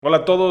Hola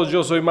a todos,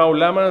 yo soy Mau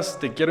Lamas.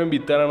 Te quiero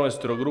invitar a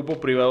nuestro grupo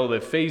privado de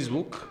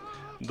Facebook,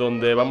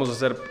 donde vamos a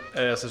hacer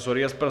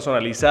asesorías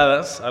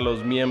personalizadas a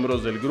los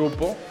miembros del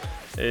grupo,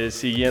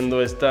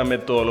 siguiendo esta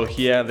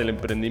metodología del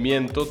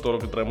emprendimiento, todo lo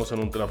que traemos en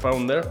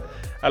UltraFounder.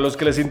 A los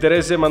que les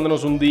interese,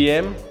 mándenos un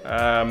DM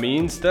a mi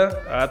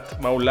Insta,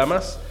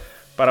 @maulamas,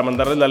 para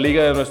mandarles la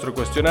liga de nuestro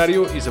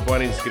cuestionario y se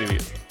puedan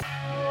inscribir.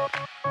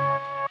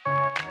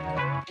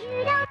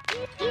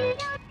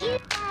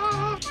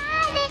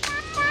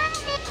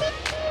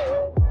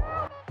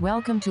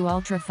 Welcome to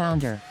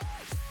UltraFounder,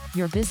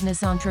 your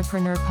business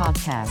entrepreneur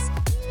podcast,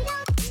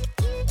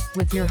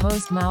 with your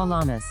host Mau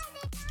Lamas.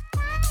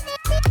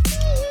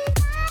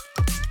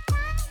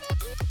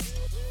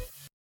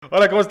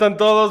 Hola, ¿cómo están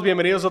todos?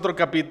 Bienvenidos a otro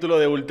capítulo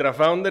de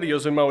UltraFounder. Yo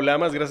soy Mau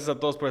Lamas, gracias a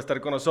todos por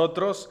estar con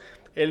nosotros.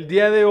 El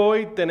día de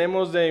hoy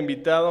tenemos de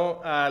invitado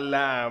a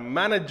la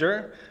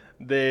manager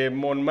de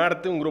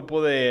Montmartre, un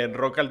grupo de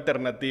rock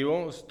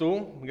alternativo.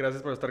 Stu,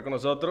 gracias por estar con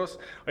nosotros.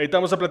 Ahorita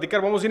vamos a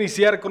platicar, vamos a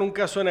iniciar con un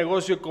caso de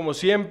negocio como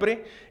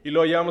siempre y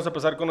luego ya vamos a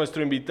pasar con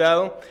nuestro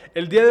invitado.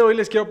 El día de hoy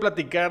les quiero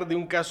platicar de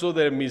un caso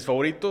de mis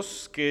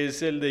favoritos, que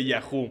es el de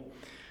Yahoo.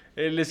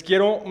 Les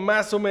quiero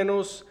más o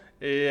menos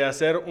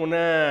hacer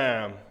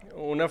una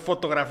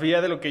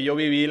fotografía de lo que yo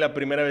viví la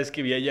primera vez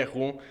que vi a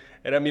Yahoo.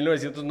 Era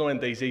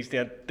 1996,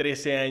 tenía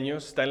 13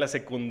 años, estaba en la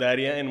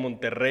secundaria en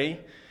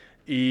Monterrey.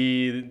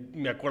 Y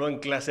me acuerdo en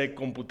clase de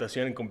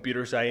computación, en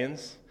Computer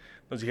Science,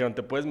 nos dijeron,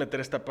 te puedes meter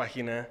a esta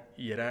página,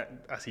 y era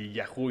así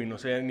Yahoo, y no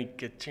sabía ni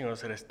qué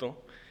chingados era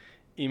esto.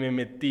 Y me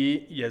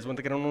metí, y es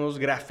cuenta que eran unos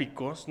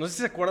gráficos. No sé si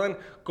se acuerdan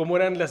cómo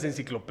eran las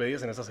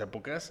enciclopedias en esas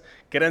épocas,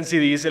 que eran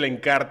CDs, el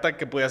Encarta,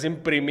 que podías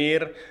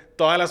imprimir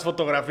todas las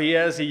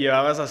fotografías y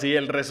llevabas así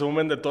el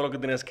resumen de todo lo que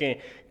tenías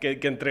que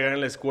entregar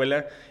en la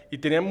escuela. Y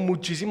tenían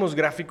muchísimos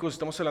gráficos.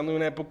 Estamos hablando de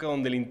una época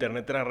donde el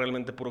internet era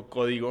realmente puro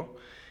código.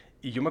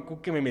 Y yo me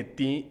acuerdo que me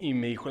metí y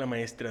me dijo la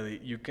maestra de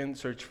You can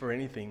search for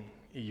anything.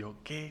 Y yo,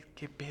 ¿qué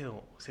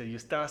pedo? O sea, yo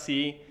estaba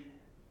así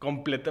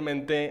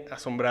completamente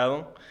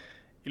asombrado.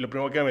 Y lo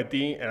primero que me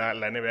metí era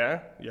la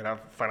NBA. Yo era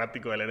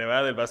fanático de la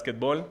NBA, del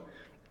básquetbol.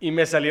 Y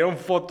me salieron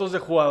fotos de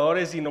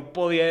jugadores y no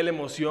podía de la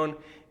emoción.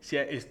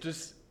 Decía, esto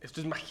es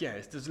magia,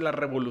 esto es la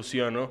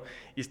revolución, ¿no?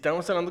 Y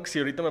estábamos hablando que si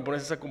ahorita me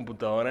pones esa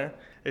computadora,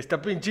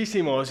 está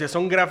pinchísimo. O sea,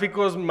 son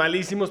gráficos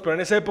malísimos, pero en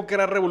esa época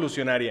era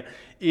revolucionaria.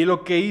 Y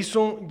lo que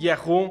hizo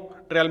Yahoo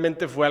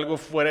realmente fue algo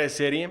fuera de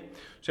serie.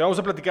 O sea, vamos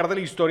a platicar de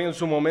la historia. En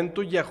su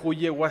momento, Yahoo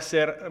llegó a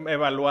ser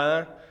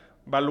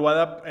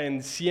valuada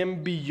en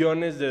 100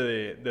 billones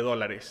de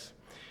dólares.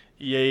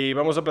 Y ahí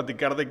vamos a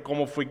platicar de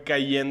cómo fue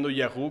cayendo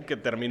Yahoo, que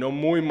terminó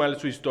muy mal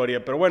su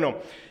historia. Pero bueno,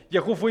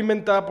 Yahoo fue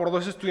inventada por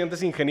dos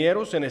estudiantes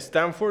ingenieros en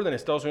Stanford, en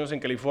Estados Unidos, en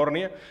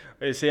California.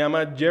 Se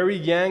llama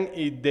Jerry Yang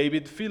y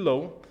David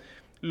Filo.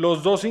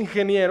 Los dos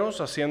ingenieros,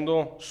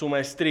 haciendo su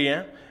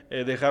maestría,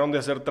 dejaron de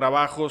hacer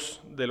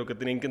trabajos de lo que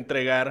tenían que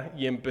entregar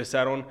y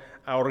empezaron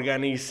a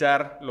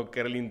organizar lo que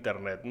era el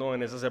Internet, ¿no?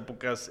 En esas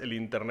épocas el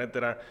Internet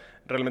era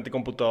realmente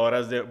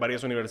computadoras de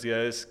varias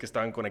universidades que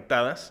estaban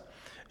conectadas.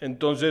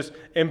 Entonces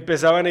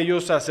empezaban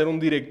ellos a hacer un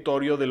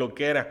directorio de lo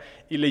que era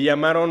y le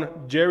llamaron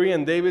Jerry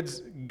and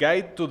David's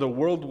Guide to the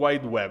World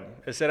Wide Web.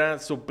 Ese era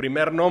su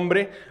primer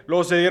nombre.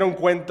 Luego se dieron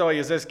cuenta,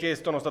 oye, ¿sabes qué?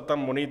 Esto no está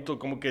tan bonito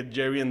como que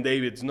Jerry and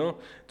David's, ¿no?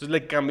 Entonces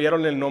le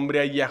cambiaron el nombre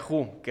a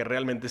Yahoo, que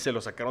realmente se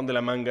lo sacaron de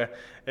la manga.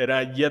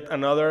 Era Yet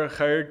Another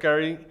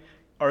Hierarchy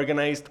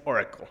Organized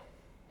Oracle.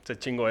 Se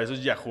chingó, eso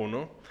es Yahoo,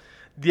 ¿no?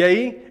 De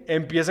ahí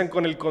empiezan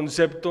con el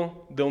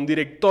concepto de un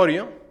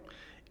directorio,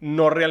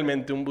 no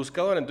realmente un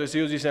buscador. Entonces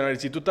ellos dicen, a ver,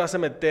 si tú te vas a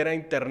meter a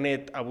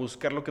internet a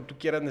buscar lo que tú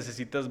quieras,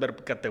 necesitas ver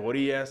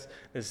categorías,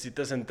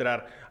 necesitas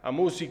entrar a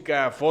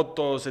música, a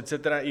fotos,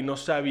 etcétera, y no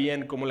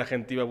sabían cómo la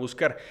gente iba a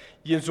buscar.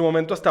 Y en su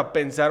momento hasta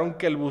pensaron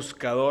que el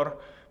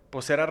buscador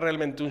pues era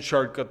realmente un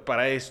shortcut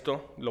para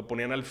esto, lo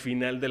ponían al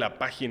final de la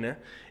página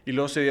y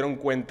luego se dieron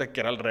cuenta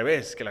que era al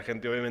revés, que la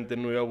gente obviamente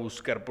no iba a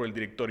buscar por el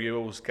directorio, iba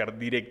a buscar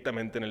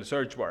directamente en el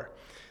search bar.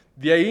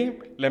 De ahí,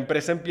 la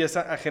empresa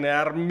empieza a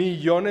generar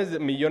millones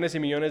y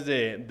millones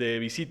de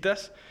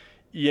visitas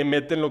y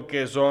meten lo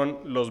que son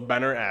los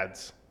banner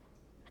ads.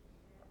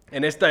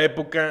 En esta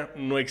época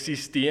no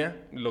existía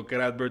lo que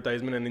era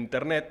advertisement en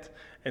internet,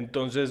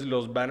 entonces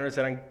los banners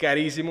eran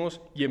carísimos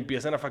y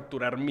empiezan a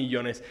facturar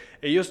millones.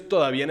 Ellos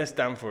todavía en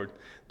Stanford.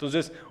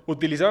 Entonces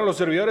utilizaron los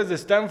servidores de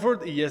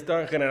Stanford y ya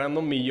estaban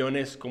generando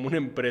millones como una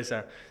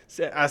empresa.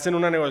 Se hacen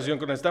una negociación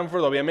con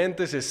Stanford,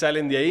 obviamente, se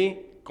salen de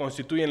ahí,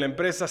 constituyen la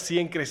empresa,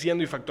 siguen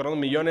creciendo y facturando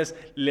millones,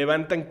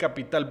 levantan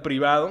capital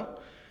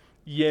privado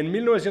y en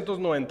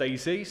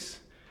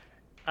 1996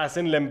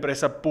 hacen la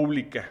empresa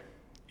pública.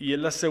 Y es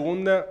la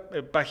segunda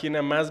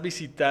página más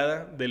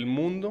visitada del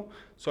mundo,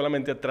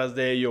 solamente atrás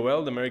de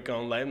AOL, de American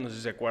Online, no sé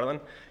si se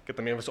acuerdan, que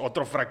también es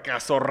otro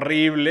fracaso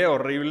horrible.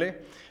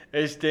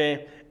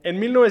 En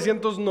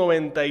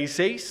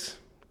 1996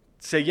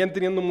 seguían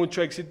teniendo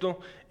mucho éxito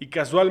y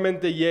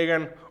casualmente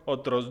llegan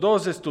otros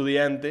dos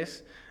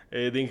estudiantes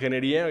de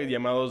ingeniería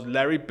llamados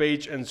Larry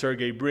Page y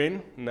Sergey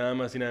Brin, nada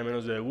más y nada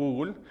menos de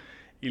Google.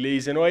 y le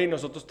dicen, oye,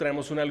 nosotros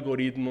traemos un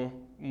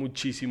algoritmo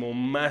muchísimo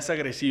más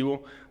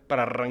agresivo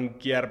para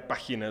rankear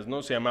páginas,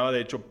 ¿no? Se llamaba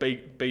de hecho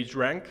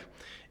PageRank.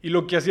 Y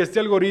lo que hacía este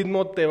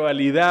algoritmo te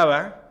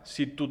validaba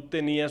si tú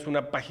tenías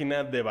una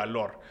página de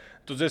valor.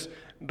 Entonces,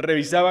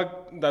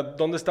 revisaba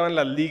dónde estaban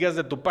las ligas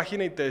de tu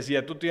página y te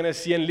decía, tú tienes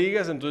 100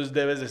 ligas, entonces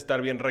debes de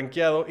estar bien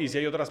rankeado. Y si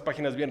hay otras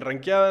páginas bien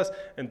rankeadas,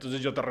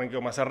 entonces yo te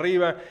ranqueo más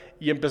arriba.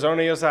 Y empezaron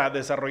ellos a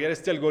desarrollar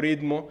este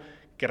algoritmo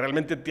que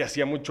realmente te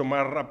hacía mucho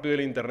más rápido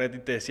el internet y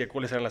te decía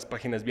cuáles eran las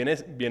páginas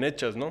bien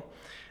hechas, ¿no?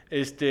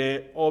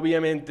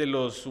 Obviamente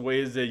los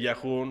güeyes de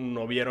Yahoo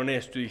no vieron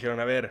esto y dijeron,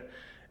 a ver,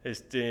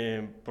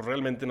 pues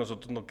realmente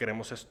nosotros no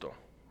queremos esto.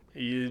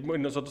 Y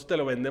bueno, nosotros te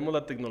lo vendemos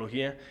la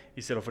tecnología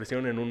y se lo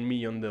ofrecieron en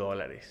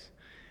 $1,000,000.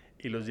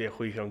 Y los de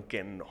Yahoo dijeron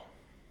que no.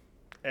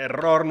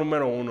 Error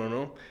número 1,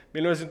 ¿no?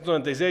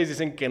 1996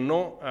 dicen que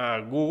no a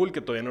Google,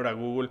 que todavía no era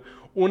Google.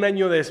 Un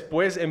año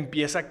después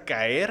empieza a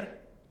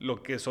caer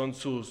lo que son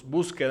sus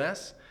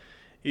búsquedas.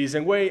 Y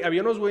dicen, güey,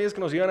 había unos güeyes que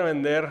nos iban a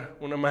vender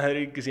una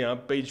madre que se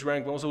llama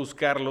PageRank, vamos a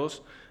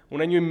buscarlos.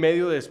 Un año y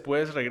medio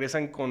después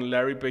regresan con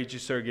Larry Page y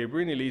Sergey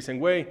Brin y le dicen,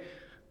 güey,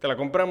 te la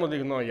compramos. Le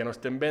digo, no, ya no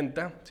está en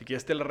venta. Si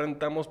quieres te la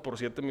rentamos por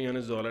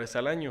 $7,000,000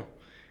 al año.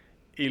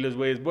 Y los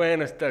güeyes,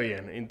 bueno, está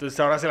bien. Entonces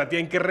ahora se la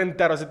tienen que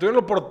rentar. O sea, tuvieron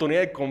la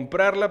oportunidad de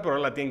comprarla, pero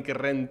ahora la tienen que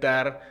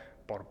rentar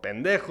por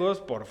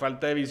pendejos, por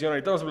falta de visión.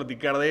 Ahorita vamos a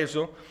platicar de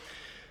eso.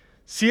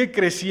 Sigue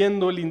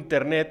creciendo el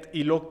internet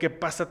y lo que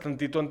pasa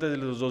tantito antes de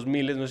los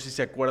 2000, no sé si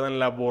se acuerdan,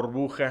 la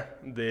burbuja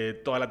de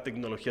toda la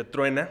tecnología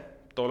truena,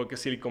 todo lo que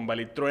es Silicon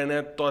Valley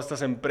truena, todas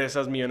estas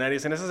empresas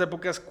millonarias. En esas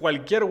épocas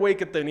cualquier güey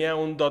que tenía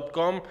un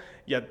 .com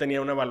ya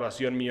tenía una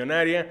evaluación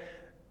millonaria,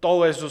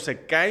 todo eso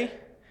se cae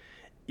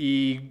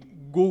y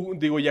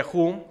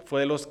Yahoo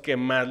fue de los que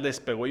más les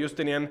pegó. Ellos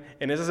tenían,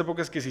 en esas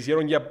épocas que se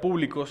hicieron ya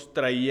públicos,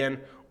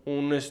 traían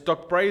un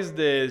stock price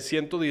de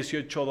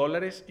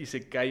 $118 y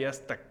se cae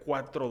hasta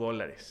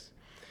 $4.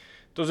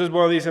 Entonces,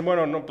 bueno, dicen,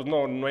 bueno, no, pues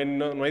no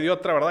hay de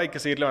otra, ¿verdad? Hay que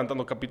seguir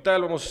levantando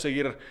capital, vamos a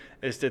seguir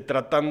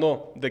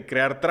tratando de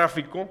crear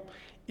tráfico.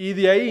 Y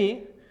de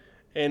ahí,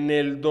 en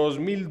el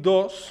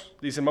 2002,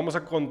 dicen, vamos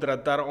a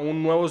contratar a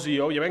un nuevo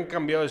CEO. Ya habían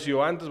cambiado de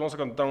CEO antes, vamos a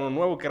contratar a uno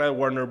nuevo que era de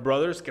Warner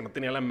Brothers, que no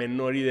tenía la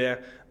menor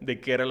idea de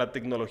qué era la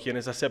tecnología en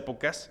esas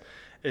épocas.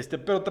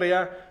 Pero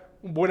traía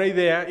buena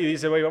idea y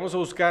dice, vamos a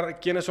buscar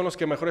quiénes son los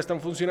que mejor están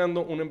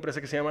funcionando. Una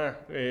empresa que se llama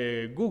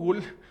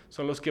Google,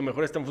 son los que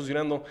mejor están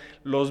funcionando.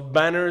 Los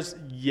banners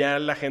ya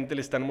la gente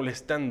le están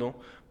molestando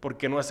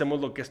porque no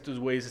hacemos lo que estos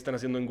güeyes están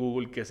haciendo en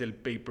Google, que es el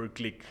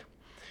pay-per-click.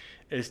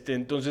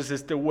 Entonces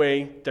este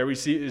güey, Terry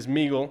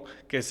Smigel,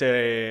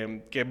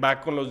 que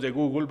va con los de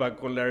Google, va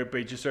con Larry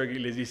Page y Sergey y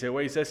les dice,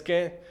 güey, ¿sabes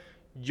qué?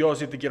 Yo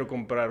sí te quiero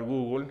comprar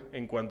Google,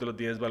 en cuanto lo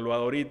tienes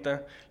valuado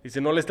ahorita.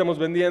 Dice, no le estamos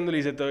vendiendo, le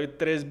dice, te doy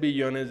 $3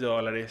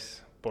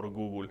 billones por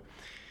Google.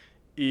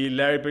 Y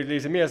Larry Page le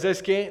dice, mira,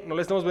 ¿sabes qué? No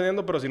le estamos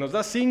vendiendo, pero si nos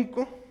das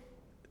 5,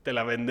 te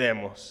la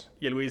vendemos.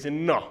 Y el güey dice,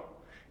 no.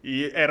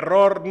 Y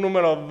error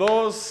número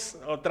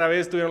 2, otra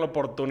vez tuvieron la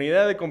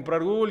oportunidad de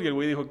comprar Google y el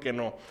güey dijo que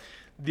no.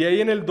 De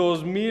ahí en el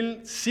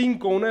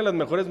 2005, una de las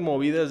mejores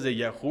movidas de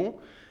Yahoo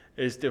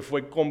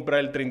fue comprar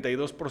el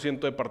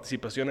 32% de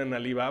participación en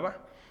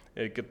Alibaba.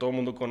 Que todo el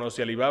mundo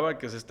conoce Alibaba,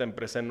 que es esta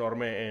empresa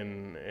enorme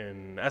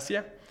en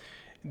Asia.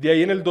 De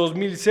ahí en el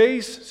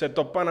 2006 se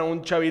topan a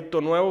un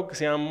chavito nuevo que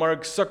se llama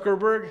Mark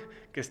Zuckerberg,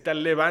 que está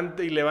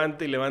levante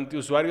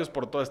usuarios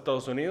por todo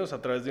Estados Unidos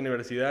a través de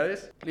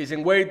universidades. Le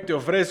dicen, güey, te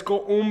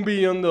ofrezco $1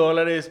 billón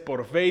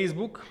por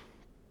Facebook.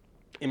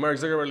 Y Mark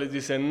Zuckerberg les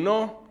dice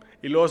no.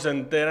 Y luego se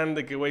enteran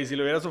de que, güey, si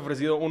le hubieras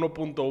ofrecido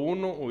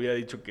 1.1, hubiera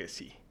dicho que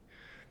sí.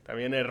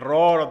 También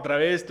error, otra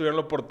vez tuvieron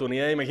la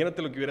oportunidad.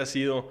 Imagínate lo que hubiera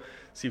sido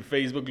si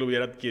Facebook lo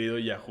hubiera adquirido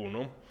Yahoo,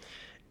 ¿no?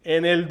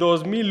 En el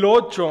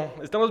 2008,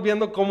 estamos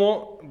viendo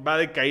cómo va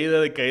de caída,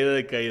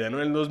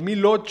 ¿no? En el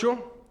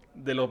 2008,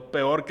 de lo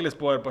peor que les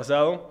pudo haber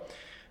pasado,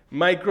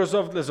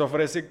 Microsoft les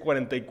ofrece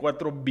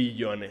 44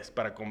 billones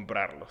para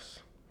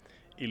comprarlos.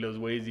 Y los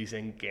güeyes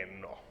dicen que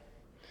no.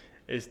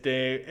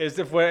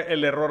 Este fue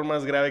el error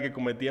más grave que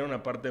cometieron,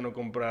 aparte de no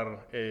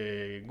comprar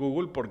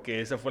Google,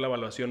 porque esa fue la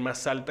evaluación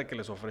más alta que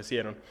les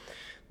ofrecieron.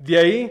 De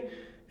ahí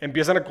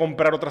empiezan a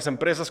comprar otras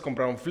empresas,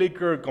 compraron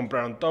Flickr,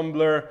 compraron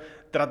Tumblr,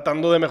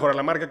 tratando de mejorar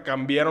la marca,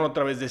 cambiaron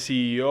otra vez de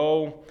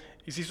CEO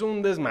y se hizo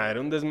un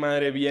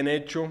desmadre bien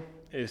hecho.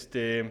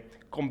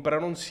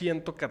 Compraron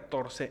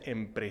 114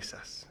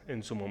 empresas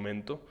en su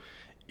momento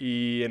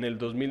y en el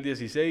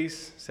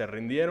 2016 se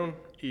rindieron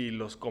y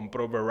los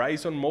compró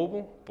Verizon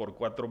Mobile por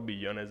 $4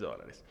 billones,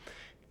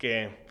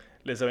 que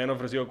les habían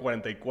ofrecido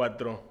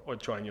 44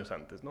 8 años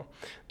antes, ¿no?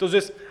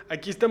 Entonces,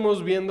 aquí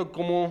estamos viendo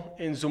cómo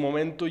en su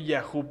momento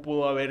Yahoo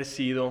pudo haber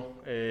sido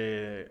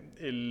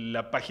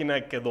la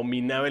página que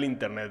dominaba el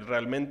internet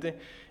realmente,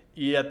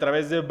 y a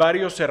través de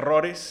varios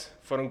errores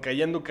fueron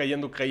cayendo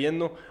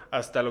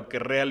hasta lo que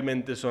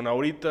realmente son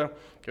ahorita,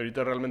 que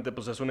ahorita realmente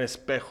pues es un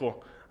espejo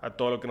a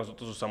todo lo que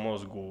nosotros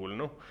usamos Google,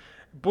 ¿no?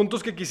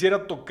 Puntos que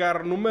quisiera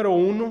tocar. Número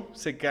 1,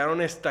 se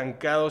quedaron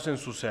estancados en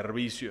sus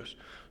servicios.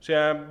 O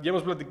sea, ya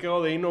hemos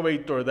platicado de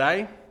Innovate or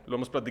Die, lo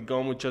hemos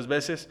platicado muchas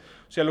veces.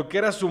 O sea, lo que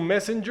era su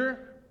Messenger,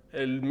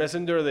 el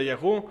Messenger de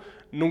Yahoo,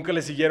 nunca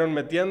le siguieron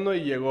metiendo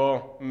y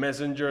llegó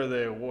Messenger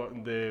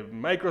de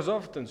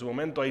Microsoft, en su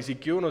momento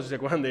ICQ, no sé si se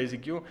acuerdan de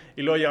ICQ,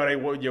 y luego ya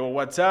ahora llegó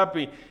WhatsApp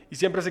y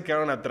siempre se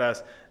quedaron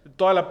atrás.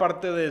 Toda la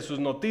parte de sus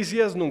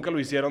noticias nunca lo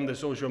hicieron de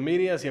social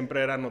media,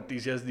 siempre eran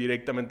noticias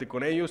directamente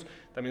con ellos,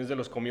 también se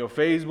los comió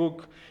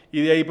Facebook,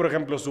 y de ahí, por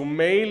ejemplo, su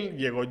mail,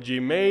 llegó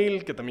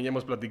Gmail, que también ya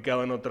hemos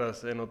platicado en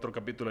otro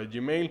capítulo de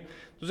Gmail.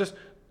 Entonces,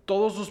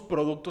 todos sus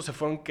productos se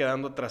fueron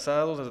quedando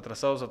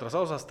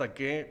atrasados hasta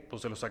que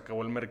pues, se los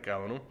acabó el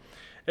mercado, ¿no?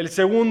 El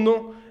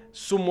segundo,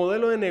 su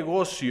modelo de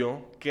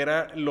negocio, que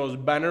era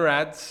los banner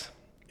ads.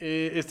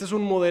 Este es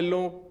un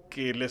modelo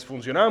que les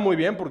funcionaba muy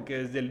bien porque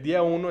desde el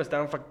día 1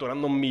 estaban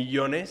facturando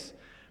millones,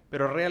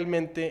 pero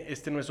realmente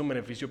este no es un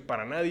beneficio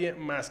para nadie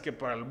más que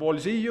para el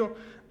bolsillo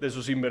de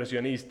sus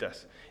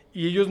inversionistas.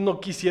 Y ellos no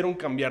quisieron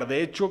cambiar.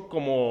 De hecho,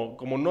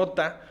 como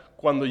nota,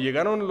 cuando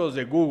llegaron los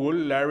de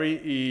Google,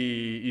 Larry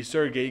y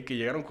Sergey, que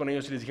llegaron con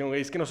ellos y les dijeron,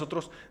 es que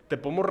nosotros te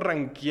podemos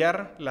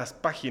rankear las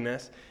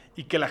páginas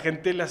y que la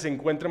gente las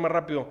encuentre más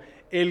rápido.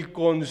 El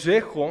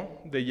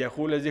consejo de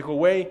Yahoo les dijo,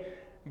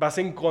 vas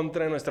en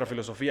contra de nuestra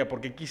filosofía,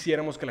 porque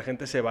quisiéramos que la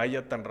gente se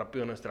vaya tan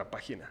rápido a nuestra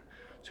página.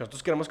 O sea,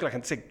 nosotros queremos que la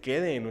gente se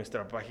quede en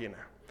nuestra página.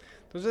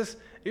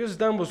 Entonces, ellos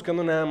estaban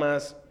buscando nada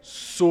más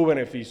su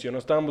beneficio, no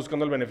estaban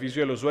buscando el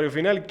beneficio del usuario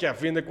final, que a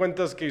fin de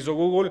cuentas, ¿qué hizo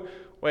Google?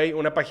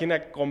 Una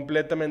página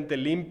completamente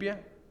limpia,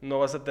 no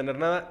vas a tener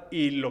nada,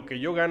 y lo que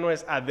yo gano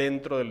es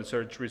adentro del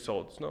search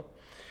results, ¿no?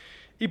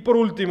 Y por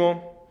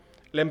último,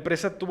 la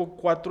empresa tuvo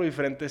 4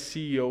 diferentes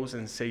CEOs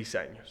en 6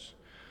 años.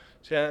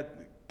 O sea,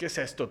 ¿qué es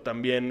esto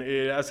también?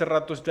 Hace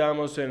rato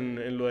estábamos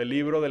en lo del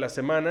libro de la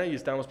semana y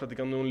estábamos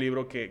platicando de un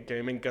libro que a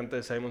mí me encanta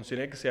de Simon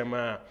Sinek, que se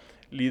llama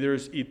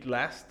Leaders Eat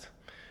Last.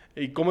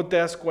 Y cómo te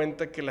das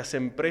cuenta que las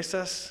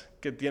empresas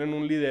que tienen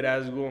un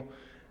liderazgo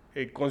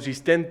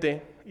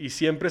consistente y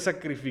siempre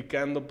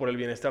sacrificando por el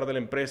bienestar de la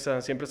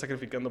empresa, siempre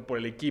sacrificando por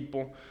el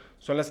equipo,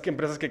 son las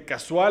empresas que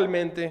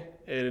casualmente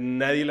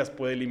nadie las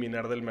puede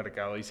eliminar del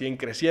mercado y siguen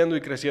creciendo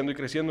y creciendo y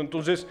creciendo.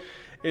 Entonces,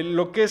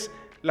 lo que es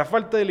la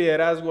falta de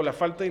liderazgo, la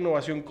falta de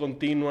innovación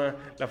continua,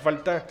 la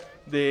falta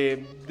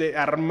de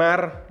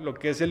armar lo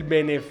que es el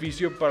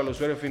beneficio para el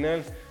usuario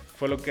final,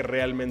 fue lo que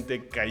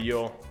realmente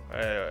cayó,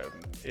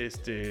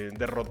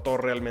 derrotó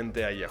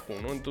realmente a Yahoo,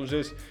 ¿no?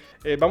 Entonces,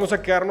 vamos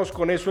a quedarnos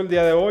con eso el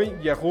día de hoy.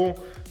 Yahoo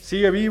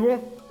sigue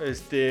vivo,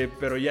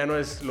 pero ya no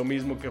es lo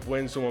mismo que fue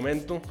en su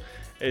momento.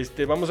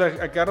 Vamos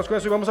a quedarnos con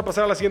eso y vamos a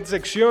pasar a la siguiente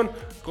sección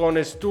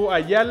con Stu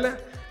Ayala.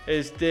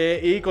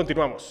 Y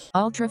continuamos.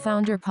 Ultra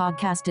Founder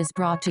Podcast is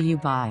brought to you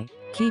by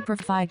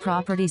Keeperfy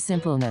Property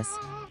Simpleness,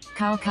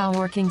 Cow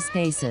Working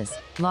Spaces,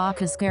 La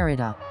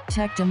Cascarita,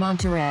 Tech de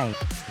Monterrey,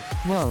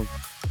 Whoa,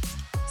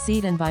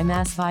 Seed and by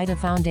Mass Vita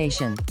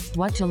Foundation.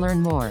 What to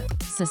learn more?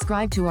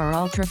 Subscribe to our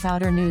Ultra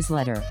Founder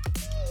newsletter.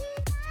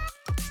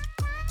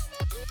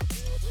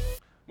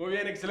 Muy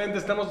bien, excelente.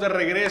 Estamos de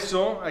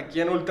regreso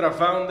aquí en Ultra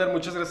Founder.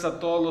 Muchas gracias a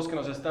todos los que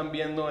nos están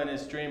viendo en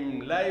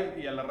Stream Live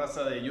y a la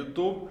raza de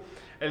YouTube.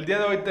 El día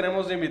de hoy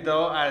tenemos de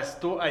invitado a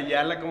Stu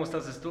Ayala. ¿Cómo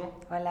estás, Stu?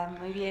 Hola,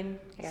 muy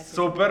bien, gracias.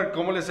 Súper.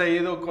 ¿Cómo les ha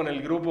ido con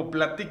el grupo?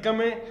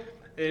 Platícame.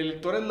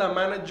 Tú eres la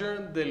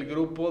manager del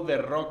grupo de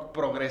rock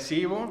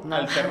progresivo,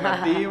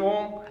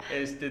 alternativo.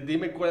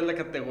 Dime cuál es la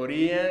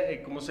categoría,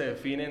 cómo se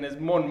definen. Es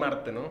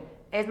Montmartre, ¿no?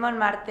 Es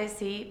Montmartre,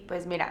 sí.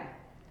 Pues mira,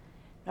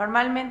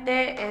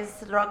 normalmente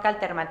es rock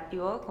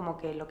alternativo, como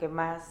que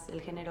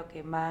el género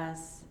que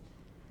más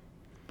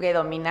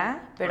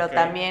predomina, pero Okay.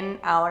 también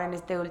ahora en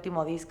este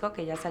último disco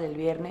que ya sale el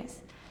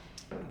viernes.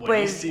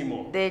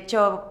 Buenísimo. Pues, de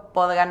hecho,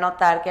 podrán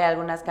notar que hay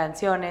algunas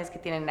canciones que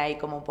tienen ahí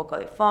como un poco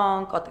de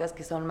funk, otras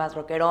que son más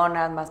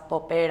rockeronas, más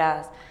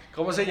poperas.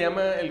 ¿Cómo se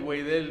llama el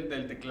güey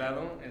del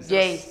teclado?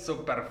 Jay.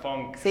 Super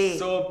funk. Sí.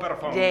 Super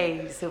funk.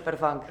 Jay, super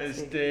funk.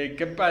 Sí.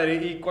 Qué padre.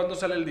 ¿Y cuándo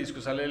sale el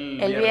disco? Sale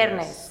el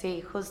viernes,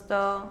 sí,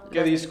 justo.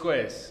 ¿Qué disco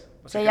es?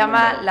 O sea, Se ¿qué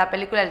llama número? La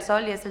Película del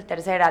Sol y es el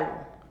tercer álbum.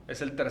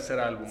 Es el tercer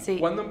álbum. Sí.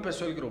 ¿Cuándo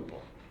empezó el grupo?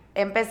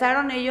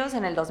 Empezaron ellos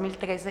en el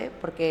 2013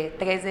 porque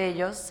 3 de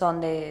ellos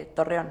son de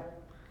Torreón.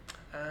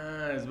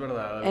 Ah, es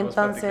verdad.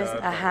 Entonces,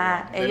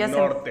 del ellos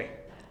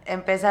norte.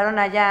 empezaron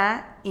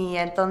allá y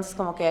entonces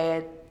como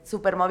que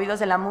súper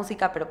movidos en la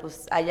música, pero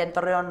pues allá en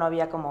Torreón no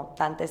había como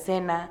tanta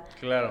escena.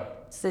 Claro.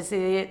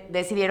 Entonces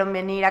decidieron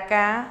venir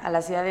acá a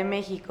la Ciudad de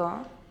México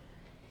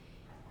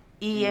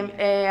y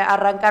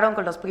arrancaron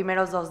con los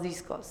primeros 2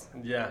 discos.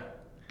 Ya.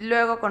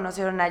 Luego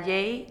conocieron a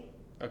Jay,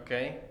 Ok.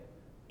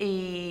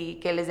 y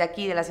que él es de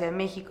aquí, de la Ciudad de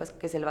México,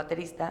 que es el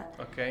baterista.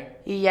 Ok.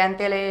 Y ya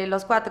entre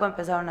los 4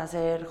 empezaron a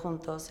hacer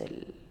juntos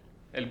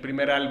El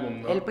primer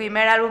álbum, ¿no? el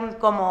primer álbum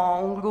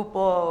como un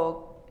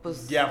grupo,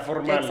 pues... Ya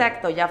formal.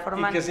 Exacto, ya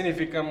formal. ¿Y qué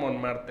significa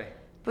Montmartre?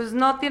 Pues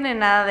no tiene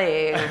nada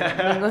de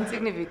ningún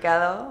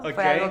significado. Ok.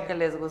 Fue algo que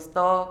les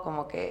gustó,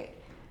 como que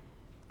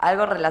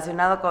algo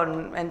relacionado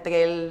con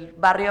entre el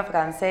barrio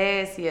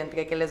francés y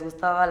entre que les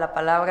gustaba la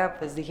palabra,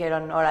 pues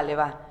dijeron, órale,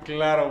 va.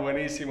 Claro,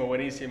 buenísimo,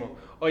 buenísimo.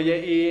 Oye,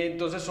 y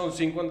entonces son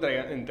 5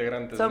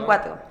 integrantes, Son ¿no?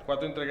 4.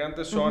 4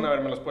 integrantes son, a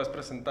ver, ¿me los puedes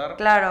presentar?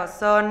 Claro,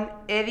 son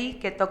Eddie,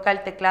 que toca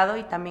el teclado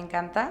y también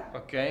canta,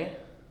 Ok.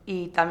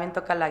 y también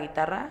toca la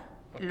guitarra.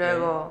 Ok.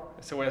 Luego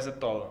Ese güey hace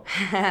todo,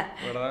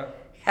 ¿verdad?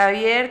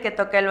 Javier, que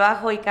toca el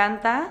bajo y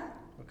canta,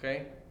 Ok.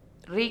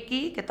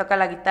 Ricky, que toca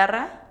la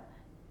guitarra,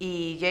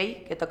 y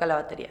Jay, que toca la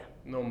batería.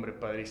 No, hombre,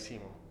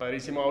 padrísimo,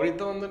 padrísimo.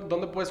 Ahorita,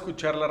 ¿dónde puede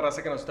escuchar la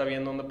raza que nos está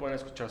viendo? ¿Dónde pueden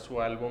escuchar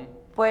su álbum?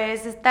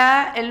 Pues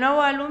el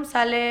nuevo álbum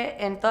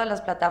sale en todas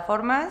las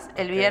plataformas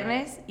el Ok.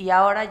 viernes, y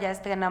ahora ya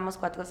estrenamos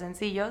 4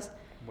 sencillos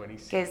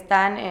Buenísimo. que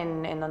están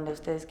en donde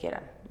ustedes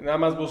quieran. Nada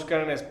más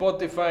buscan en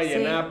Spotify, Sí,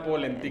 en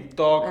Apple, en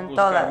TikTok, en buscan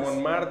todas.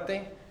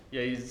 Montmartre y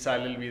ahí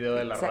sale el video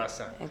de la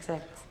raza.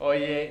 Exacto.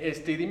 Oye,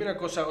 y dime una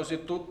cosa, o sea,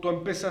 tú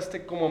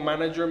empezaste como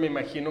manager, me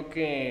imagino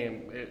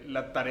que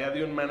la tarea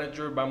de un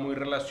manager va muy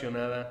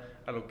relacionada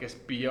a lo que es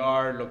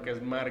PR, lo que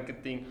es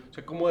marketing, o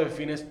sea, ¿cómo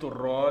defines tu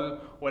rol?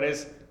 ¿O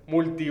eres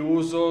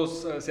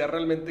multiusos? O sea,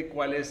 realmente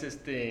cuál es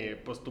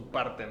pues tu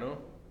parte, ¿no?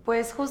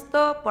 Pues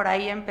justo por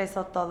ahí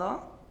empezó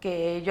todo,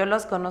 que yo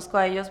los conozco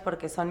a ellos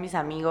porque son mis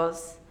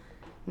amigos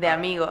de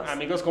amigos.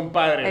 Amigos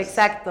compadres.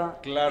 Exacto.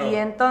 Claro. Y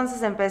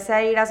entonces empecé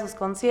a ir a sus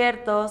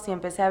conciertos y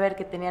empecé a ver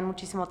que tenían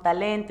muchísimo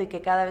talento y que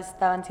cada vez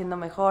estaban siendo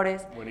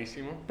mejores.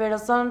 Buenísimo. Pero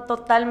son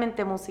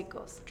totalmente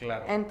músicos.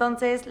 Claro.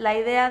 Entonces, la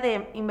idea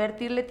de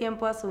invertirle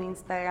tiempo a su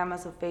Instagram, a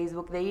su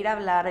Facebook, de ir a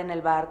hablar en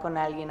el bar con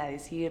alguien, a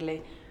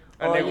decirle...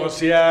 A "Oye,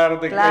 negociar,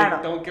 de claro.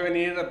 que tengo que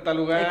venir a tal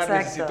lugar, Exacto.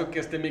 necesito que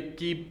esté mi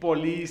equipo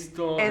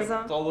listo,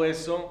 Eso. todo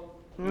eso.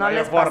 No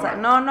había les forma. pasa.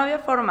 No había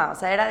forma. O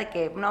sea, era de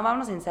que no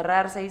vamos a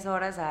encerrar 6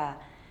 horas a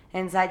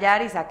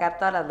ensayar y sacar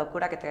toda la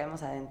locura que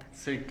traemos adentro.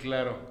 Sí,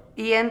 claro.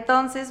 Y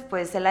entonces,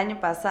 pues el año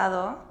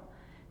pasado,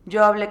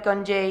 yo hablé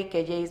con Jay,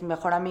 que Jay es mi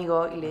mejor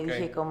amigo, y le Ok.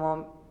 dije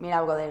como,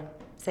 mira, brother,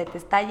 se te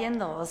está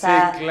yendo. O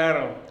sea, sí,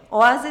 claro.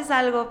 o haces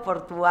algo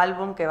por tu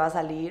álbum que va a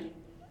salir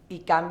y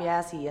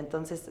cambias y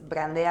entonces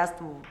brandeas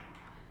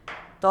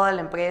toda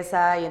la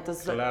empresa y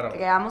entonces Claro.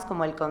 creamos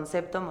como el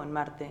concepto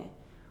Montmartre.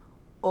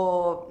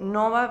 O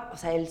no va, o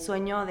sea, el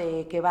sueño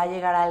de que va a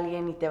llegar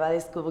alguien y te va a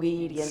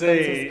descubrir y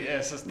entonces... Sí,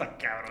 eso está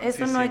cabrón.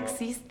 Eso no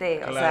existe,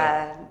 Claro. o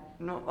sea,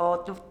 no, o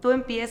tú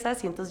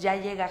empiezas y entonces ya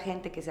llega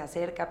gente que se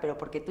acerca, pero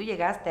porque tú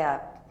llegaste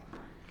a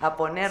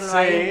ponerlo Sí,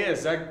 ahí.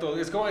 exacto.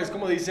 Es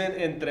como dicen,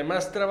 entre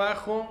más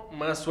trabajo,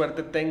 más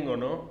suerte tengo,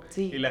 ¿no?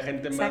 Sí, Y la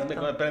gente más exacto. me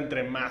conoce, pero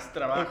entre más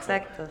trabajo.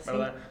 Exacto, sí.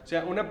 ¿verdad? O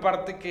sea, una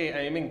parte que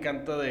a mí me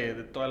encanta de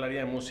toda el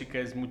área de música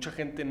es mucha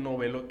gente no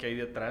ve lo que hay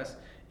detrás.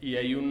 Y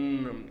hay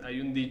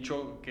un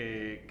dicho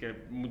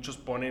que muchos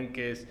ponen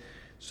que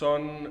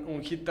son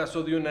un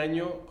hitazo de un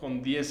año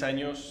con 10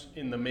 años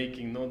in the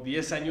making, ¿no?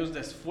 10 años de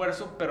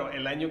esfuerzo, pero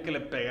el año que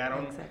le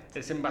pegaron Exacto.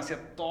 es en base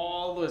a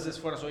todo ese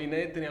esfuerzo y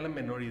nadie tenía la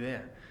menor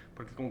idea,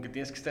 porque como que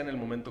tienes que estar en el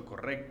momento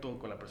correcto,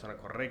 con la persona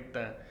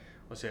correcta,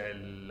 o sea,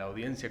 la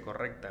audiencia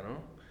correcta,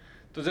 ¿no?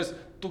 Entonces,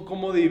 ¿tú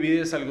cómo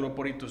divides al grupo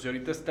ahorita? O sea,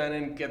 ¿ahorita están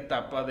en qué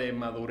etapa de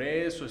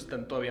madurez o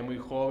están todavía muy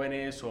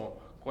jóvenes o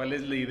cuál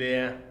es la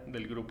idea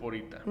del grupo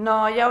ahorita?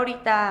 No, ya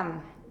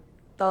ahorita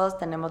todos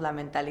tenemos la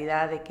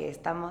mentalidad de que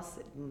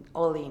estamos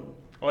all in.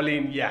 All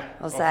in, ya.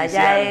 O sea,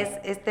 oficial. ya es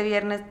este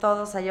viernes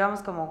todos, o sea,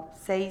 llevamos como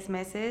 6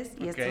 meses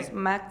y Ok.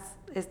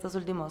 estos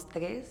últimos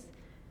 3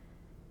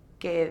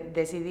 que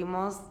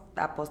decidimos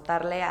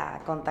apostarle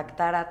a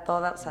contactar a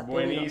todas, o sea, te digo,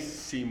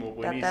 Buenísimo,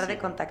 buenísimo. tratar de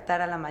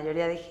contactar a la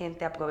mayoría de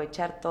gente,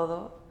 aprovechar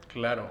todo,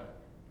 Claro.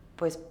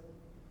 pues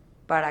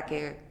para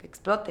que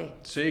explote.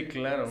 Sí,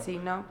 claro. Si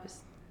no,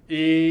 pues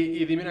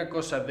Y dime una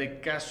cosa, de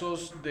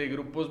casos de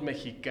grupos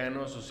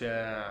mexicanos, o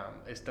sea,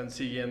 están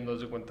siguiendo,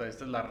 haz de cuenta,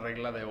 esta es la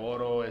regla de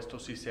oro, esto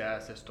sí se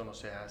hace, esto no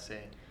se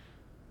hace.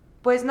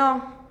 pues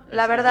no,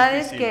 la Es verdad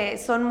es difícil. que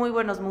son muy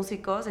buenos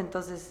músicos,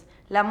 entonces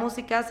la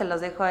música se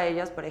los dejo a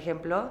ellos, por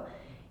ejemplo,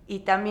 y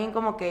también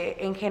como que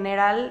en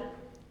general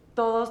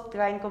todos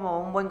traen como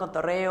un buen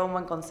cotorreo, un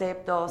buen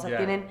concepto, o sea, Ya.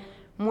 tienen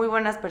muy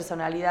buenas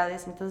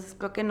personalidades, entonces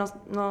creo que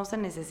no se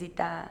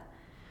necesita,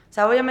 o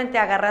sea, obviamente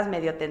agarras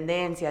medio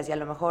tendencias y a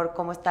lo mejor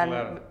cómo están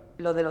Claro.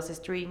 lo de los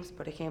streams,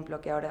 por ejemplo,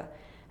 que ahora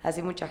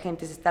así mucha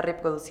gente se está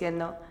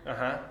reproduciendo.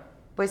 Ajá.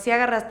 Pues sí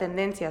agarras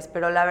tendencias,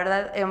 pero la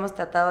verdad hemos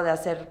tratado de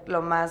hacer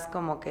lo más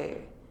como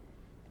que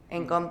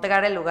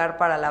encontrar el lugar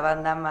para la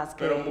banda más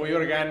que... Pero muy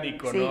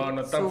orgánico, Sí, ¿no?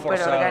 No tan súper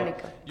forzado.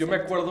 orgánico, Yo me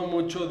exacto. acuerdo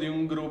mucho de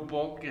un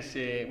grupo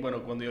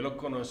bueno, cuando yo lo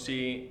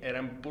conocí,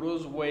 eran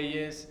puros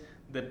güeyes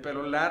de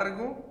pelo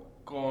largo,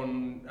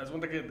 haz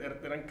cuenta que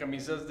eran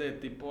camisas de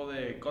tipo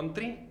de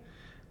country,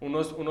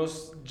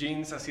 unos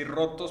jeans así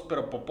rotos,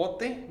 pero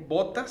popote,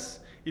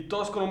 botas, y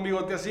todos con un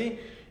bigote así.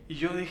 Y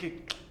yo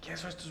dije, ¿quiénes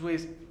son estos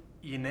güeyes?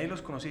 Y nadie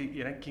los conocí,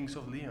 y eran Kings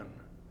of Leon.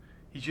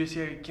 Y yo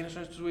decía, ¿quiénes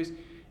son estos güeyes?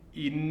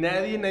 Y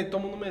nadie, todo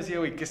el mundo me decía,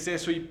 güey, ¿qué es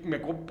eso? Y me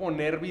acuerdo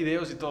poner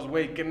videos y todos,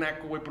 güey, qué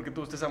naco, güey, ¿por qué te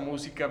gusta esa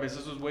música? ¿Ves a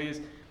esos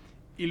güeyes?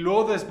 Y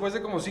luego después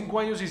de como 5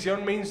 años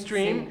hicieron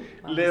mainstream, Sí,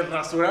 les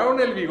rasuraron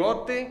el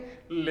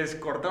bigote, les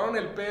cortaron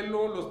el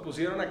pelo, los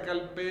pusieron acá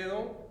al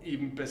pedo y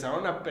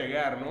empezaron a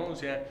pegar, ¿no? O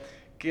sea,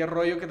 qué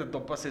rollo que te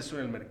topas eso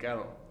en el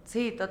mercado.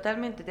 Sí,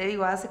 totalmente. Te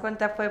digo, hace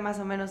cuenta fue más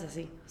o menos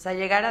así. O sea,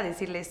 llegar a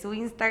decirle, su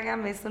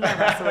Instagram es una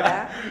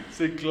basura.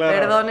 Sí, claro.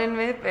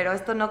 Perdónenme, pero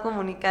esto no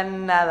comunica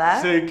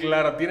nada. Sí,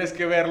 claro, tienes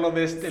que verlo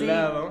de este Sí,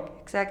 lado.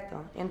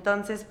 exacto.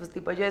 Entonces, pues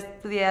tipo, yo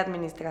estudié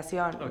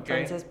administración. Ok.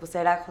 Entonces, pues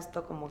era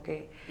justo como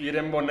que Ir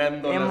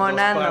embonando las dos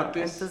embonando.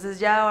 partes. Entonces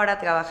ya ahora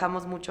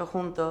trabajamos mucho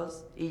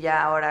juntos y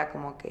ya ahora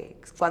como que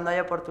cuando hay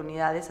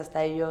oportunidades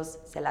hasta ellos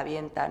se la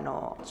avientan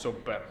o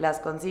Súper. las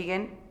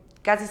consiguen.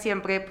 Casi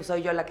siempre pues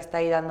soy yo la que está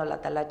ahí dando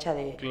la talacha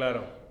de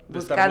Claro, de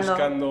estar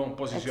buscando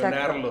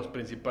posicionarlos Exacto.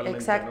 principalmente,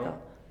 Exacto. ¿no?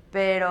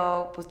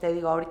 Pero pues te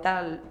digo,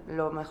 ahorita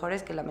lo mejor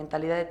es que la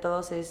mentalidad de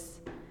todos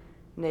es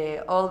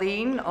de all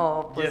in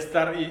o pues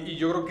Y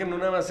yo creo que no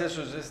nada más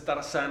eso, es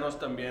estar sanos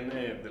también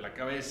de la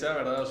cabeza,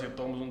 ¿verdad? O sea,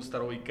 todo el mundo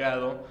estar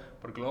ubicado,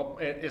 porque luego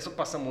eso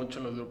pasa mucho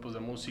en los grupos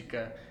de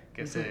música,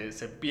 que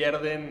se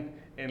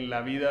pierden en la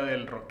vida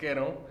del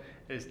rockero,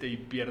 y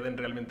pierden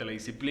realmente la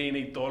disciplina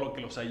y todo lo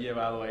que los ha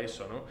llevado a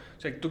eso, ¿no? O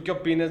sea, ¿tú qué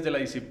opinas de la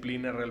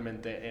disciplina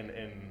realmente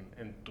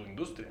en tu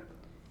industria?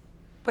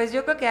 pues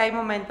yo creo que hay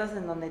momentos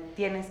en donde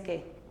tienes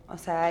que, o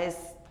sea, es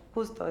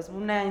justo, es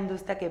una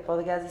industria que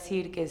podrías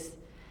decir que es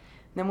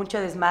de mucho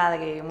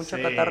desmadre, mucho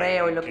Sí,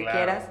 cotorreo y lo que claro.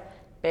 quieras,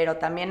 pero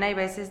también hay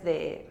veces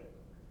de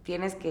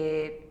tienes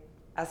que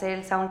hacer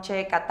el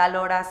soundcheck a tal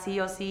hora sí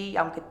o sí,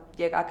 aunque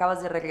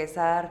acabas de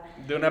regresar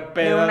De una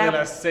peda de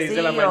las 6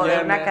 de la mañana. o de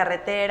una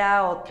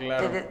carretera, o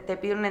Claro. te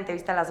piden una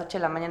entrevista a las 8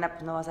 de la mañana,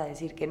 pues no vas a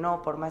decir que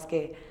no, por más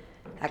que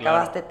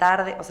acabaste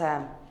tarde, o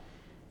sea,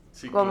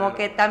 Sí, como claro.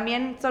 que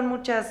también son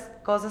muchas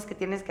cosas que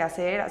tienes que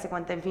hacer, hace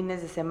cuenta en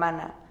fines de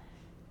semana,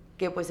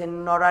 que pues en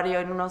un horario,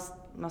 en unos,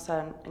 no sé,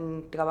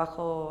 en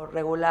trabajo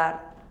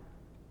regular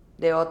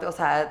de otros, o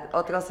sea,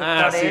 otros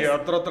sectores. Sí,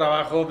 otro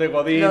trabajo de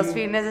godín. Los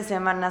fines de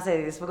semana se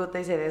disfruta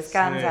y se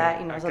descansa,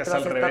 Sí, y acá es nosotros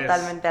al es revés.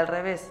 totalmente al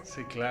revés.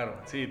 Sí, claro.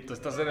 Sí, tú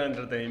estás en el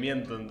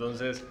entretenimiento,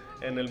 entonces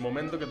en el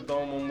momento que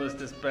todo el mundo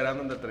esté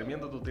esperando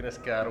entretenimiento, tú tienes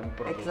que dar un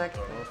producto,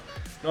 Exacto.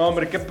 ¿no? No,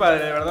 hombre, qué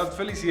padre, de verdad,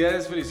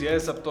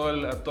 felicidades a todo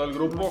el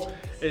grupo.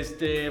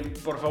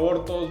 Por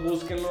favor, todos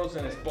búsquenlos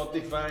en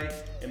Spotify,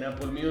 en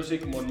Apple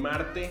Music,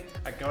 Monmarte.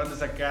 Acaban de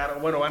sacar,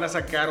 bueno, van a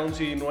sacar un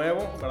CD nuevo,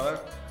 ¿verdad?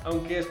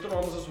 Aunque esto lo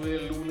vamos a subir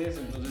el lunes,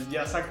 entonces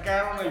ya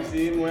sacaron el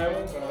CD nuevo,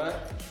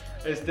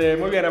 ¿verdad?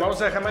 Muy bien, vamos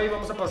a dejarme ahí,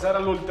 vamos a pasar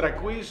al Ultra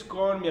Quiz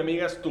con mi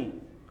amiga Stu.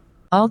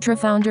 Ultra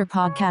Founder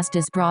Podcast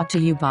is brought to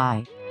you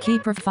by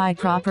Keeperfy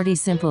Property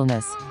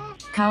Simpleness,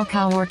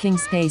 Cow Working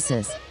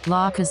Spaces,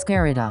 La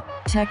Cascarita,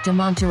 Tech de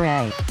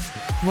Monterrey,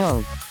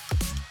 Woke,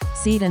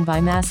 Seed and by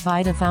Mass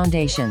Vita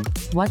Foundation.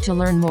 What to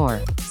learn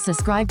more?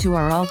 Subscribe to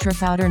our Ultra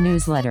Founder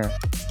newsletter.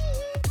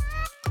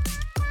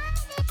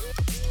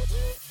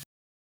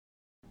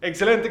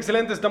 Excelente,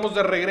 excelente. Estamos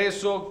de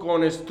regreso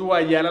con Stu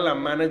Ayala, la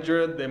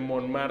manager de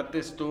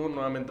Monmarte. Stu,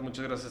 nuevamente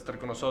muchas gracias por estar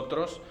con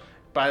nosotros.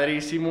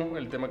 Padrísimo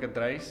el tema que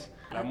traes.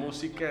 La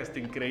música está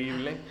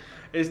increíble.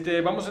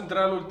 Vamos a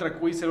entrar al Ultra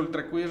Quiz. El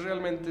Ultra Quiz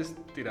realmente es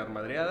tirar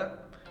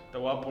madreada. Te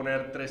voy a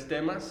poner 3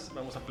 temas.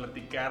 Vamos a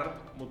platicar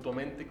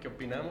mutuamente qué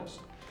opinamos.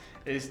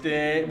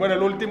 Bueno,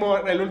 el último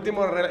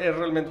es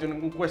realmente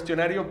un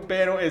cuestionario,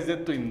 pero es de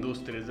tu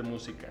industria, es de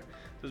música.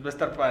 Entonces va a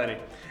estar padre.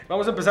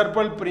 Vamos a empezar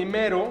por el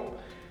primero.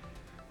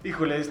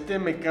 Híjole,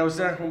 me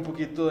causa un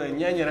poquito de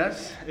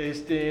ñañaras.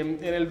 En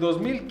el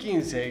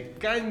 2015,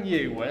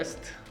 Kanye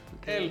West,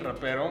 el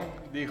rapero,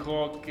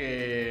 dijo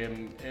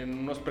que en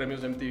unos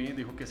premios de MTV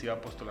dijo que se iba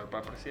a postular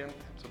para presidente.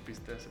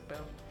 ¿Supiste ese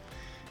pedo?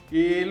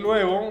 Y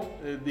luego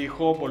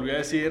volvió a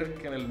decir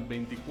que en el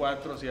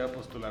 24 se iba a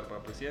postular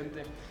para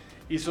presidente.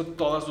 Hizo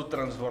toda su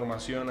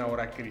transformación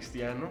ahora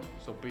cristiano.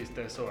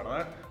 ¿Supiste eso,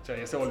 verdad? O sea,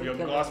 ya se volvió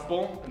Sí,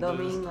 gospel.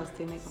 Domingos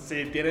tiene como...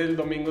 Sí, tiene el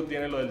domingo,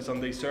 tiene lo del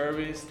Sunday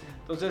Service.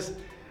 Entonces,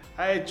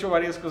 ha hecho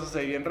varias cosas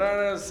ahí bien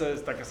raras.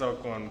 Está casado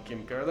con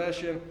Kim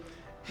Kardashian.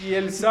 Y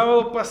el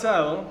sábado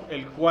pasado,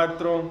 el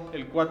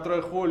 4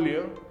 de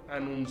julio,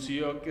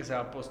 anunció que se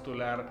va a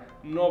postular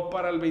no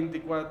para el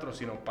 24,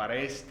 sino para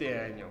este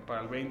año.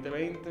 Para el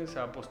 2020 se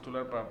va a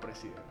postular para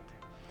presidente.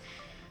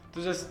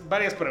 Entonces,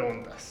 varias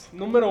preguntas.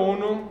 Número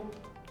 1,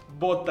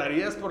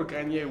 ¿votarías por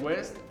Kanye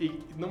West?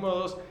 Y número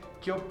 2,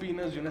 ¿qué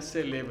opinas de una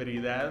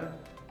celebridad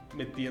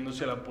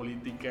metiéndose a la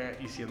política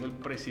y siendo el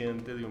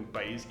presidente de un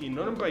país? Y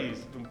no de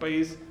un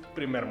país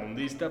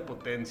primermundista,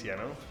 potencia,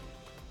 ¿no?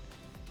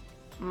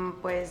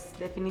 Pues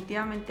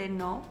definitivamente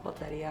no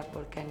votaría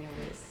por Kanye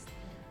West.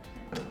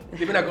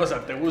 Dime una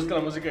cosa, ¿te gusta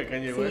la música de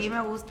Kanye West? Sí,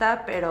 me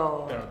gusta,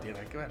 pero... Pero no tiene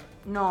nada que ver.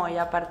 No, y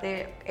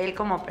aparte, él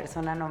como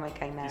persona no me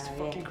cae nada It's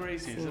bien. fucking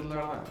crazy, Sí, esa es la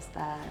no,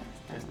 verdad.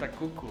 Está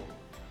cucu,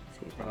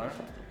 Sí, está ¿verdad?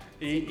 perfecto.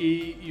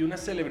 Y una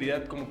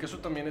celebridad, como que eso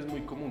también es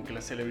muy común, que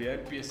la celebridad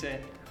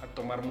empiece a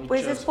tomar muchos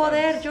Pues es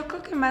poder, fans. yo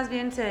creo que más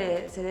bien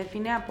se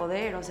define a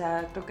poder, o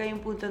sea, creo que hay un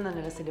punto en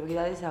donde las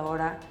celebridades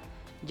ahora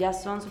ya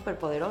son súper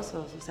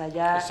poderosos, o sea,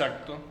 ya,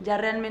 Exacto. ya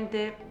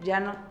realmente ya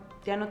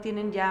no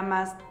tienen ya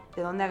más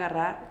de dónde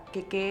agarrar.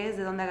 ¿Qué es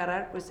de dónde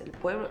agarrar? Pues el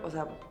pueblo, o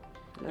sea...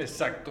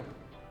 Exacto.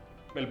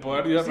 El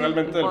poder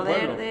realmente del pueblo.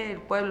 El poder del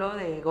pueblo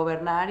de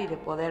gobernar y de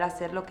poder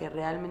hacer lo que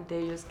realmente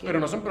ellos quieren. Pero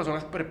no son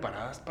personas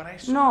preparadas para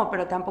eso. No,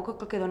 pero tampoco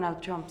creo que Donald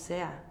Trump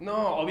sea.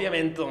 No,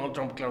 obviamente Donald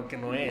Trump claro que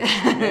no es.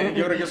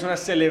 Yo creo que es una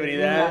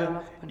celebridad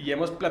No. y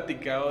hemos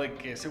platicado de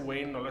que ese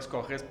güey no lo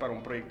escoges para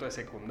un proyecto de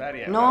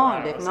secundaria. No,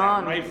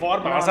 no hay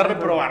forma, vas a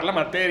reprobar la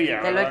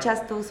materia. Te lo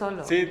echas tú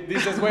solo. Sí,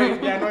 dices,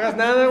 güey, ya no hagas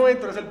nada, güey,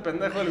 tú eres el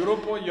pendejo del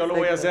grupo, yo lo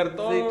voy a hacer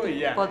todo sí, y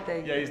ya.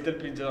 pote. Y ahí está el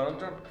pinche Donald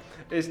Trump.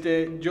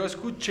 Yo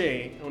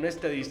escuché una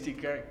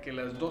estadística que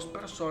las dos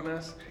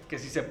personas que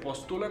si se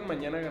postulan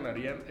mañana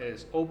ganarían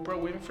es Oprah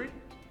Winfrey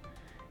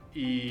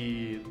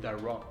y The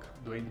Rock,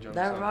 Dwayne Johnson.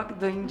 The Rock,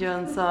 Dwayne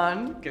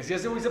Johnson. Que si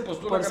ese güey se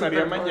postula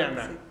ganaría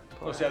mañana. Sí.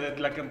 O sea, de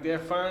la cantidad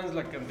de fans,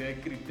 la cantidad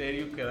de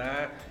criterio que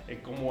da,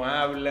 cómo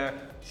habla.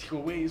 Dijo,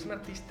 güey, es un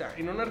artista.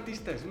 Y no un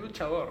artista, es un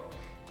luchador.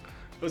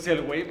 O sea,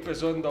 el güey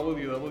empezó en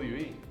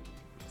WWE.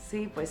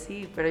 Sí, pues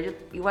sí, pero yo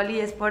igual y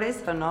es por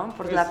eso, ¿no?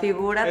 Por Es la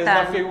figura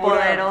tan la figura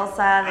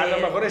poderosa de... A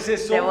lo mejor es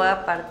eso. Te voy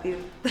a partir.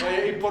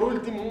 Oye, y por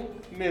último,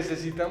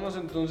 ¿necesitamos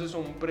entonces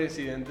un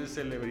presidente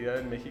celebridad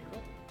en México?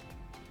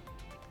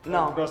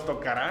 No. ¿Nos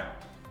tocará?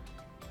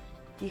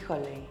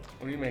 Híjole.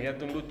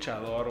 Imagínate un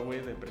luchador, güey,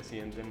 de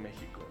presidente en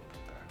México.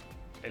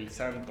 Puta. El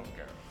santo,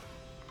 cabrón.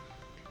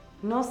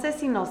 No sé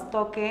si nos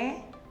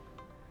toque,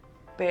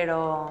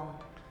 pero...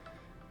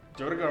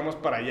 Yo creo que vamos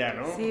para allá,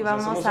 ¿no? Sí,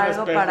 vamos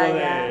algo para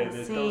allá.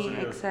 De sí,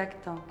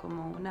 exacto,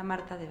 como una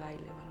Marta de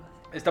baile o algo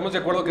así. ¿Estamos de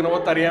acuerdo que no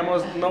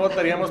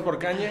votaríamos por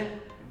Kanye?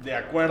 De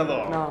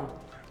acuerdo. No.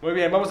 Muy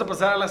bien, vamos a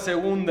pasar a la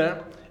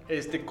segunda.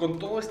 Con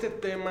todo este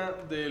tema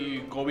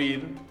del COVID,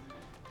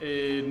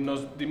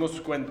 nos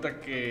dimos cuenta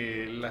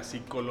que la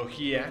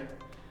psicología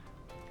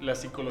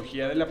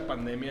de la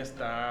pandemia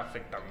está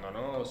afectando,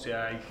 ¿no? O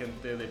sea, hay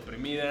gente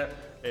deprimida.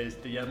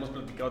 Ya hemos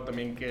platicado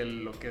también que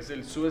lo que es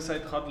el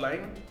Suicide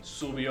Hotline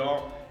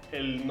subió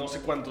el no sé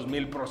cuántos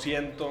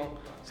 1000%. O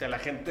sea, la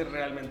gente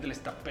realmente le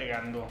está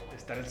pegando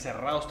estar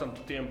encerrados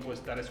tanto tiempo,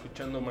 estar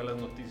escuchando malas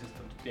noticias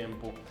tanto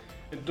tiempo.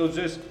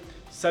 Entonces,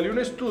 salió un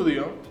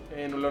estudio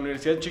en la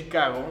Universidad de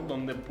Chicago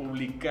donde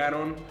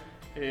publicaron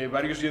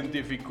varios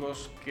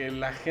científicos que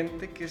la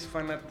gente que es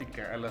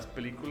fanática a las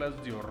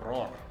películas de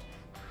horror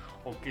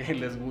o que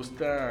les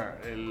gusta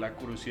la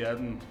curiosidad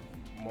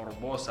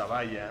morbosa,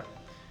 vaya,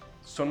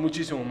 son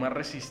muchísimo más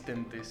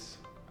resistentes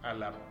a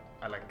la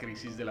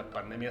crisis de la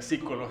pandemia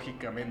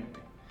psicológicamente.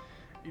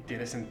 Y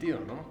tiene sentido,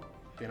 ¿no?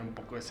 Tiene un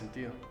poco de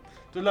sentido.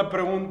 Entonces la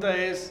pregunta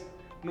es,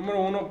 número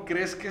uno,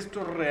 ¿crees que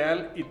esto es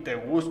real y te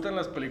gustan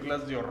las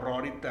películas de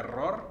horror y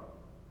terror?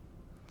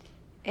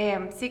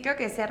 Sí creo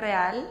que es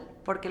real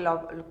porque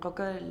creo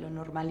que lo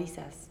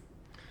normalizas.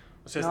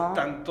 O sea, ¿no? Es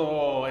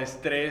tanto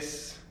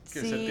estrés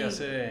que sí. se te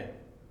hace...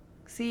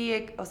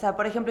 Sí, o sea,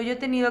 por ejemplo, yo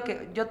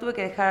tuve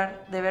que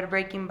dejar de ver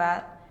Breaking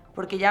Bad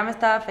porque ya me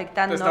estaba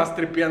afectando. Te estabas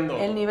tripeando.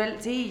 El nivel,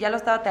 sí, ya lo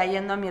estaba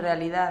trayendo a mi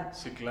realidad.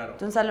 Sí, claro.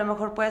 Entonces a lo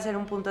mejor puede ser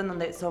un punto en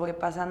donde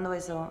sobrepasando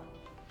eso.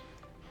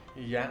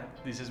 Y ya,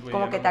 dices, güey.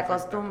 Como que no te me afecta.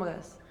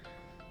 acostumbras.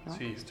 ¿no?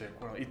 Sí, estoy de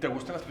acuerdo. ¿Y te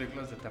gustan las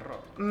películas de terror?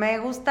 Me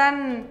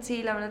gustan,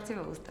 sí, la verdad sí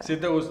me gustan. ¿Sí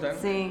te gustan?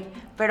 Sí,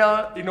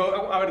 pero... Y no,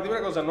 a ver, dime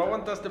una cosa, no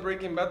aguantaste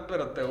Breaking Bad,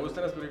 pero ¿te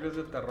gustan las películas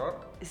de terror?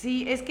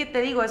 Sí, es que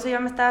te digo, eso ya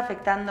me estaba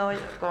afectando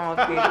como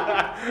que...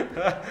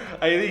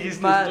 Ahí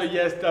dijiste, esto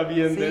ya está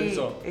bien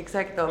denso. Sí,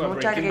 exacto, Bueno,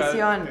 mucha Breaking Bad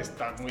agresión.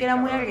 está Es muy que era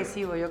muy cabrón.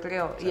 agresivo, yo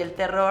creo. Y el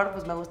terror,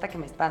 pues me gusta que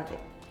me espante.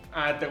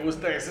 Ah, ¿te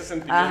gusta ese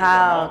sentimiento?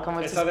 Ajá, ¿no? como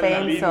el Esa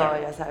suspenso,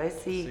 adrenalina. ya sabes,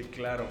 sí. Sí,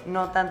 claro.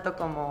 No tanto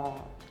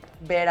como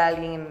ver a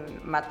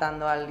alguien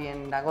matando a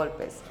alguien a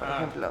golpes, por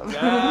ejemplo.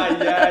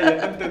 Ya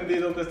te entendí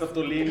dónde está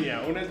tu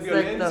línea. Una es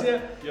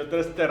violencia y otra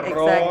es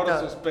terror,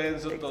 Exacto.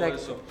 suspenso, todo Exacto.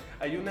 eso.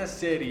 Hay una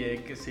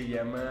serie que se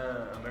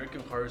llama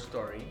American Horror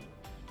Story,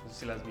 no sé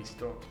si la has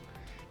visto.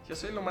 Yo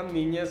soy lo más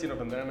niña, sin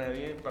ofender a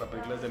nadie, para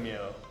películas de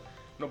miedo.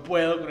 No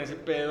puedo con ese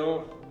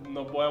pedo,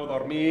 no puedo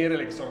dormir,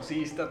 El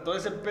Exorcista, todo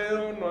ese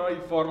pedo, no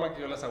hay forma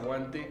que yo las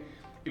aguante.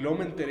 Y luego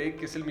me enteré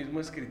que es el mismo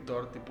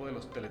escritor, tipo de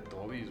los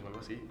Teletubbies o algo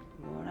así.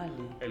 Órale.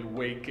 El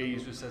güey que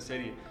hizo esa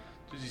serie.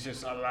 Entonces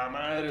dices, a la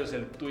madre, o sea,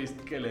 el twist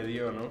que le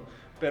dio, ¿no?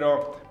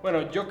 Pero,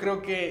 bueno, yo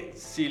creo que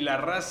si la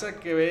raza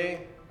que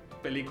ve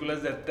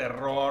películas de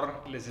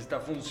terror les está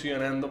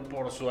funcionando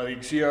por su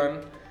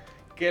adicción,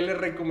 ¿qué le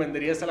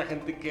recomendarías a la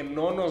gente que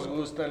no nos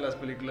gustan las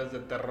películas de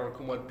terror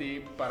como a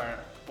ti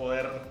para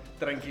poder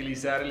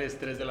tranquilizar el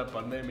estrés de la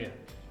pandemia?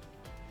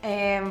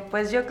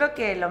 Pues yo creo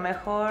que lo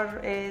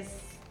mejor es,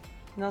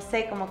 no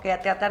sé, como que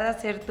tratar de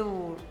hacer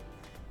tu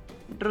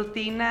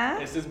rutina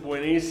Esa es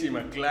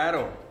buenísima,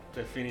 claro,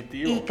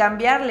 definitivo. y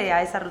cambiarle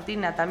a esa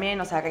rutina también,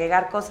 o sea,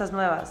 agregar cosas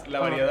nuevas. La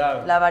como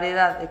variedad. La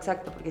variedad,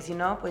 exacto, porque si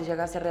no, pues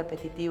llega a ser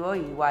repetitivo y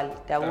igual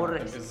te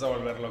aburres. Te empiezas a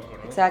volver loco,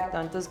 ¿no? Exacto,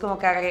 entonces como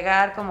que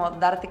agregar, como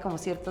darte como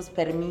ciertos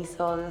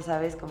permisos,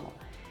 ¿sabes? Como,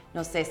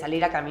 no sé,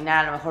 salir a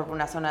caminar a lo mejor por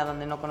una zona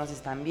donde no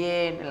conoces tan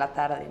bien, en la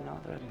tarde, ¿no?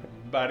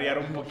 Variar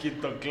un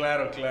poquito,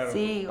 claro.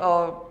 Sí,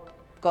 o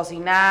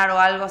cocinar o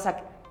algo, o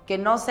sea, que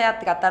no sea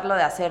tratarlo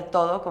de hacer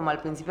todo como al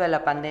principio de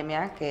la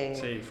pandemia,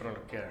 Sí, fueron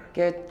lo que era.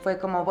 que fue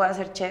como voy a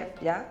ser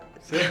chef ya.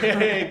 Sí,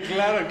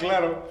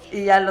 claro.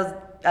 Y ya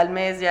al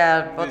mes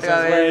ya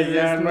otra Dices, vez. güey,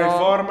 ya no hay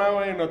forma,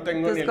 güey, no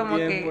tengo Entonces, ni el como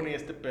tiempo que ni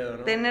este pedo,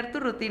 ¿no? tener tu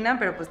rutina,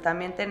 pero pues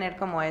también tener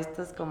como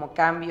estos como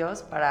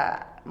cambios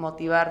para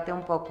motivarte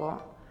un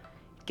poco,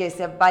 que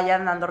se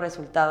vayan dando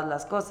resultados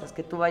las cosas,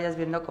 que tú vayas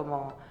viendo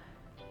como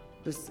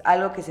pues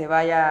algo que se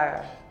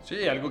vaya...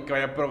 Sí, algo que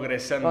vaya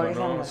progresando,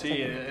 ¿no? Sí,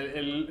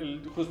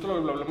 exacto. justo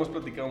lo hemos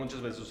platicado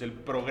muchas veces. El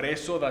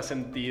progreso da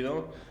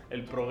sentido,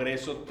 el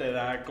progreso te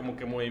da como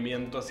que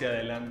movimiento hacia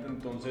adelante.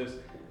 Entonces,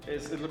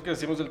 es lo que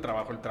decimos del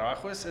trabajo. El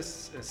trabajo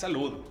es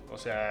salud. O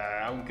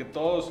sea, aunque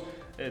todos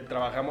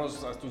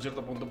trabajamos hasta un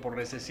cierto punto por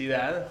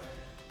necesidad,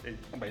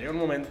 va a llegar un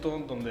momento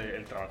donde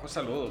el trabajo es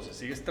salud. O sea,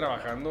 sigues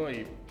trabajando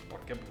y ¿por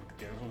qué? Porque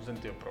tienes un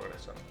sentido de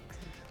progreso, ¿no?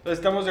 Entonces,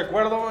 estamos de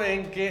acuerdo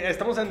en que...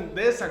 Estamos en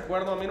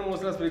desacuerdo. A mí no me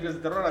gustan las películas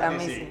de terror, a ti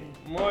mí sí. sí.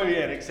 Muy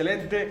bien,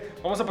 excelente.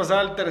 Vamos a pasar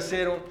al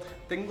tercero.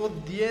 Tengo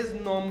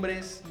 10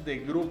 nombres de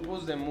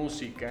grupos de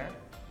música.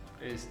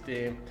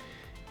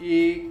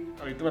 Y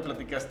ahorita me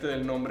platicaste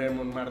del nombre de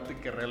Montmartre,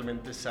 que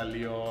realmente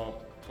salió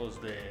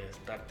pues de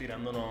estar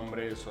tirando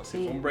nombres o así.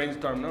 Sí. Fue un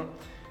brainstorm, ¿no?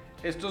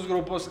 Estos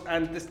grupos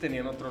antes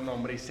tenían otro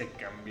nombre y se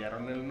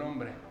cambiaron el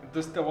nombre.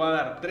 Entonces te voy a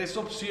dar 3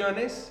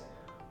 opciones.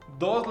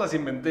 2 las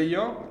inventé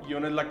yo y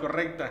una es la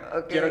correcta.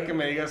 Ok. Quiero que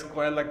me digas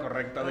cuál es la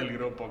correcta del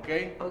grupo, ¿ok?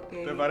 Ok.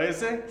 ¿Te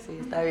parece? Sí,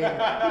 está bien.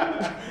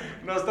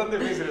 No es tan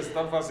difícil, es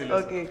tan fácil.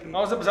 Ok.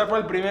 Vamos a empezar por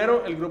el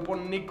primero, el grupo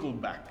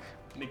Nickelback.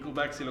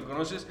 Nickelback, si lo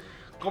conoces.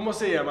 ¿Cómo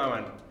se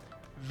llamaban?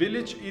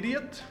 ¿Village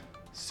Idiot,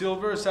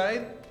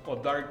 Silverside o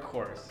Dark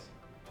Horse?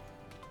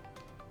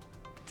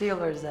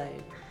 Silverside.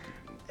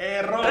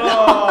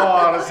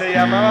 ¡Error! Se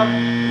llamaba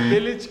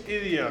Village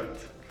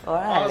Idiot.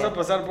 Órale. Vamos a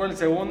pasar por el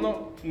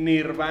segundo,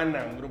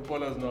 Nirvana, un grupo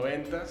de los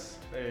 90s,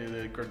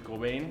 de Kurt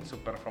Cobain,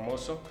 súper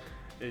famoso.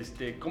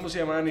 ¿Cómo se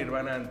llamaba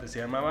Nirvana antes? Se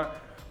llamaba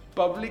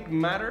Public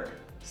Matter,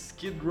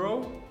 Skid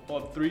Row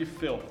o Three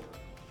Filth.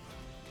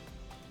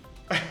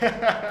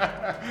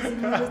 Sí,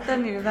 me gusta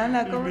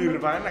Nirvana, ¿cómo no?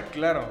 Nirvana,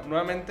 claro.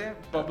 Nuevamente,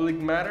 Public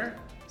Matter,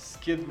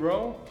 Skid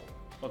Row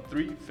o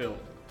Three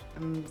Filth.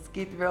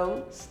 Skid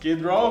Row.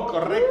 Skid Row,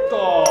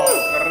 correcto,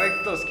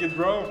 correcto, Skid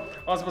Row.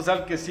 Vamos a pasar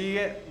al que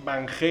sigue,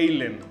 Van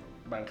Halen.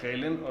 Van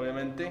Halen,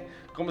 obviamente.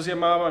 ¿Cómo se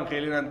llamaba Van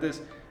Halen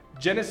antes?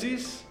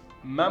 Genesis,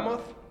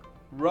 Mammoth,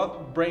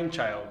 Rod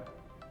Brainchild.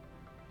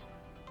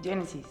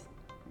 Genesis.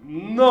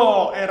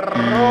 No,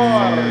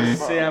 error.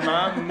 Se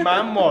llamaba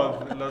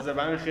Mammoth, los de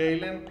Van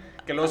Halen,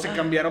 que luego se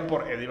cambiaron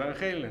por Eddie Van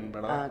Halen,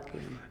 ¿verdad? Ah,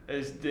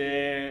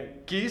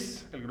 ok.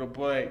 Kiss, el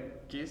grupo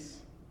de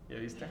Kiss, ¿ya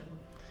viste?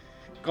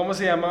 ¿Cómo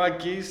se llamaba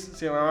Kiss?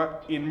 Se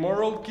llamaba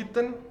Immoral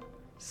Kitten,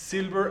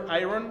 Silver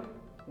Iron,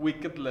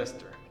 Wicked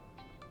Lester.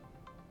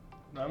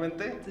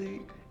 ¿Nuevamente?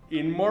 Sí.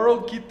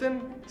 Immoral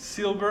Kitten,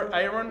 Silver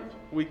Iron,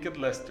 Wicked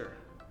Lester.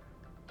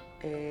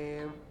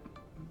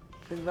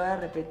 Pues voy a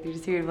repetir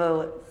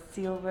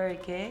Silver,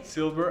 ¿qué?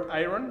 Silver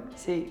Iron.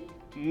 Sí.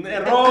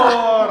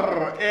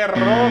 ¡Error!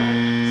 ¡Error!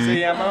 Se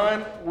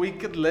llamaban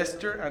Wicked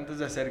Lester antes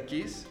de hacer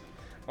Kiss.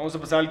 Vamos a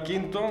pasar al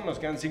quinto, nos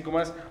quedan 5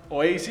 más.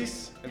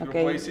 Oasis, el grupo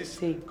Ok, Oasis.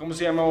 sí. ¿Cómo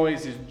se llama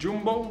Oasis?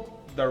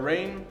 Jumbo, The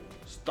Rain,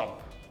 Stop.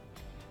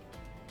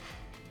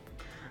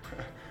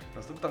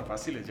 No están tan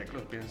fáciles ya que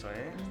los pienso,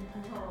 ¿eh?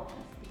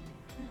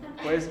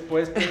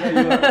 Puedes pedir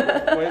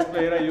ayuda. Puedes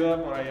pedir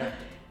ayuda por allá.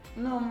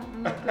 No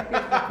creo que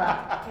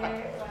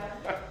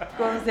sepa.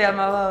 ¿Cómo se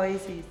llamaba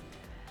Oasis?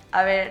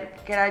 A ver,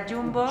 que era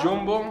Jumbo.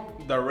 Jumbo,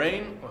 The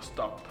Rain o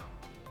Stop.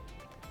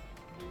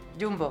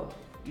 Jumbo.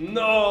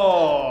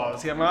 No,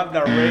 se llamaba The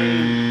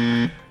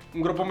Rain.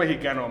 Un grupo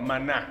mexicano,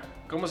 Maná.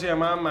 ¿Cómo se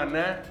llamaba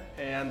Maná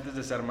antes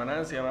de ser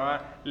Maná? Se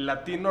llamaba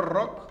Latino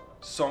Rock,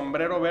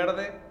 Sombrero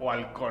Verde o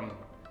Halcón.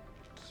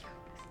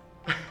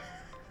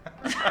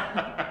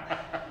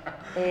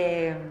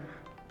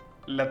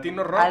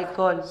 Latino Rock,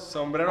 Alcohol.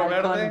 Sombrero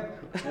Halcón. Verde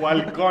o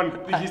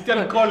Halcón. Dijiste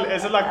alcohol,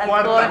 esa es la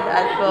Alcohol, cuarta.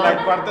 alcohol.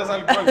 La cuarta es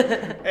alcohol.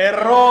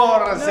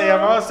 Error, se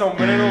llamaba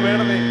Sombrero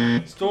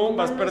Verde. Tú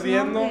vas Los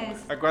perdiendo.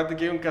 nombres. Acuérdate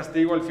que hay un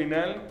castigo al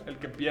final. El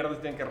que pierde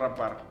tiene que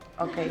rapar.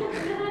 Ok.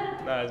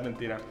 Nada, es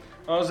mentira.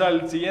 Vamos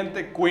al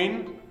siguiente,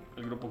 Queen,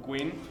 el grupo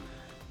Queen.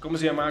 ¿Cómo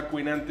se llamaba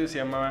Queen antes? Se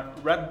llamaba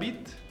Rat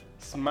Beat,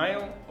 Smile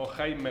o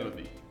High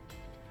Melody.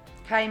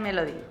 High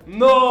Melody.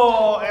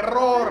 ¡No!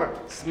 ¡Error!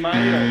 Smile.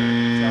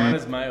 Se llaman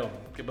Smile.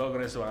 ¿Qué pedo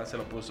con eso? Se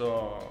lo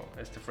puso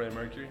Freddie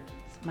Mercury.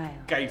 Smile.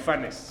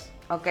 Caifanes.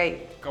 Ok.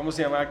 ¿Cómo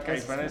se llama Eso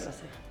Caifanes? sí lo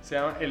sé. Se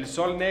llama El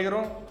Sol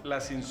Negro,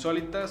 Las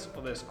Insólitas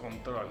o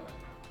Descontrol.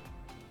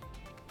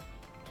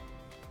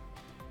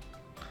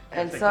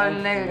 El Te Sol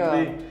confundí, Negro.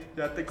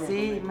 Ya te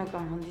confundí. Sí, me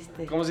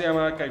confundiste. ¿Cómo se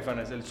llamaba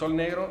Caifanes? ¿El Sol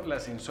Negro,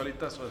 Las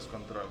Insólitas o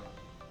Descontrol?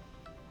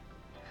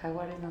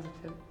 Jaguares, no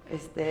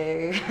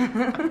sé.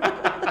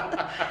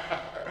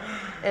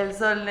 El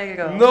Sol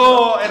Negro.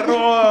 ¡No!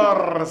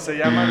 ¡Error! Se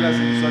llaman Las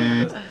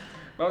Insólitas.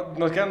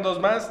 Nos quedan 2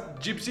 más.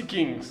 Gypsy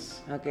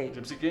Kings. Ok.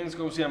 Gypsy Kings,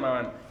 ¿cómo se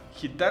llamaban?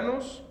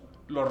 Gitanos,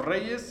 Los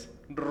Reyes,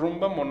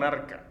 Rumba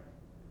Monarca.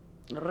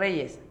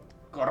 Reyes.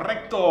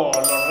 Correcto,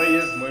 Los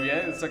Reyes, muy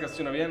bien,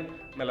 sacaste una bien.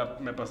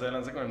 Me pasé de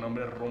lanza con el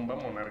nombre Rumba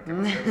Monarca,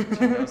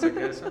 no sé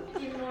qué es eso.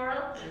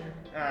 Immoral.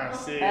 Ah,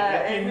 sí,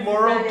 ese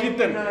Immoral sí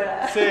Kitten. está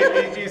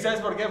bien, Sí, y ¿sabes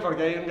por qué?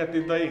 Porque hay un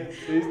gatito ahí,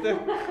 ¿viste?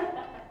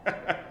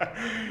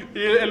 Y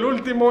el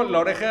último, La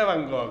Oreja de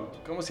Van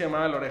Gogh. ¿Cómo se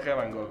llamaba La Oreja de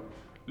Van Gogh?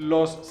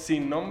 Los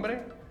Sin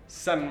Nombre,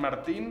 San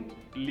Martín,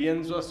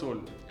 Lienzo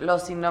Azul.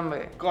 Los sin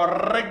nombre.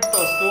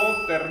 Correctos,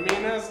 tú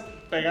terminas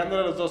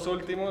pegándole los dos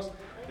últimos.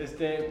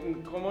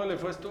 ¿Cómo le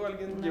fue tú?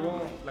 ¿Alguien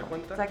llevó la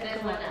cuenta? Saca Tres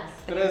como- buenas.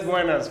 Tres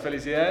buenas,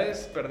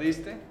 felicidades,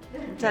 perdiste.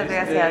 Muchas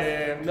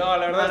gracias. No,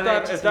 la verdad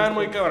Mal hecho, estaban sí,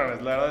 muy sí.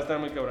 cabrones, la verdad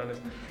estaban muy cabrones.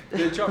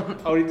 De hecho,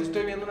 ahorita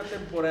estoy viendo una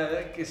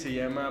temporada que se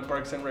llama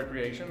Parks and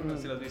Recreation, no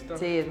sé si la has visto.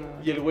 Sí, es muy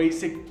bueno. Y el güey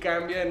se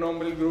cambia de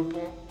nombre el grupo.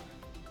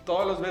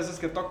 Todas las veces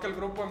que toca el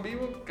grupo en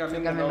vivo,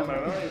 cambian de cambia el nombre,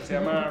 ¿no? nombre. Y se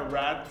llama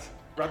Rat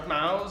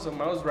Mouse o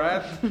Mouse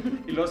Rat.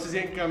 Y luego se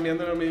siguen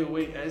cambiando el nombre y digo,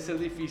 güey, ha de ser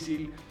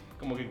difícil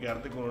como que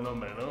quedarte con un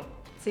nombre,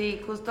 ¿no?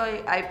 Sí, justo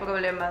hay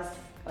problemas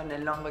con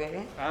el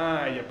nombre.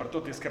 Ah, y aparte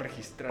lo tienes que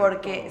registrar.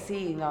 Porque todo.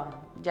 sí, no,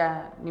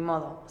 ya, ni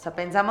modo. O sea,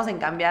 pensamos en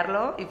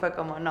cambiarlo y fue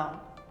como, no,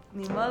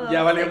 ni modo.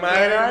 Ya valió se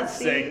madre, quedó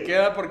así. se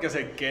queda porque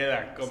se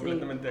queda,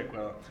 completamente de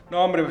acuerdo.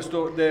 No, hombre, pues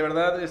tú, de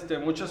verdad,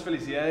 muchas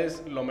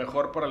felicidades, lo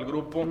mejor para el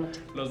grupo.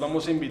 Los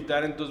vamos a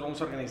invitar, entonces vamos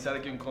a organizar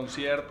aquí un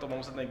concierto,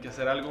 vamos a tener que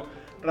hacer algo.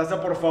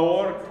 Raza, por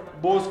favor,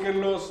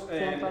 búsquenlos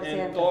en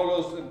 100%.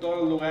 todos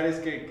los lugares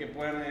que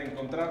puedan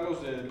encontrarlos,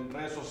 en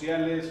redes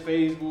sociales,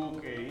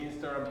 Facebook,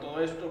 Instagram,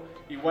 todo esto.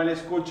 Igual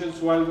escuchen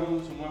su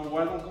álbum, su nuevo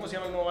álbum. ¿Cómo se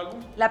llama el nuevo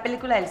álbum? La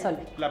película del sol.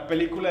 La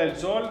Película del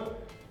Sol.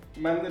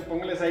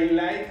 Pónganles ahí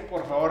like,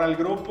 por favor, al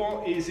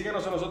grupo y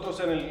síganos a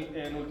nosotros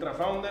en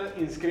Ultrafounder.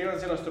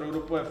 Inscríbanse a nuestro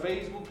grupo de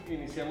Facebook.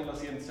 Iniciamos la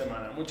siguiente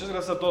semana. Muchas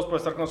gracias a todos por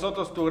estar con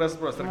nosotros. Tú, gracias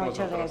por estar con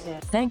Muchas nosotros.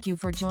 gracias. Thank you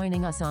for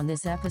joining us on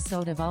this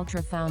episode of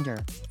Ultra Founder.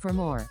 For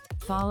more,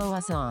 follow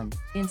us on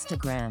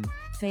Instagram,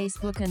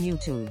 Facebook, and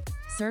YouTube,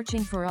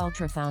 searching for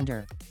Ultra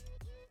Founder.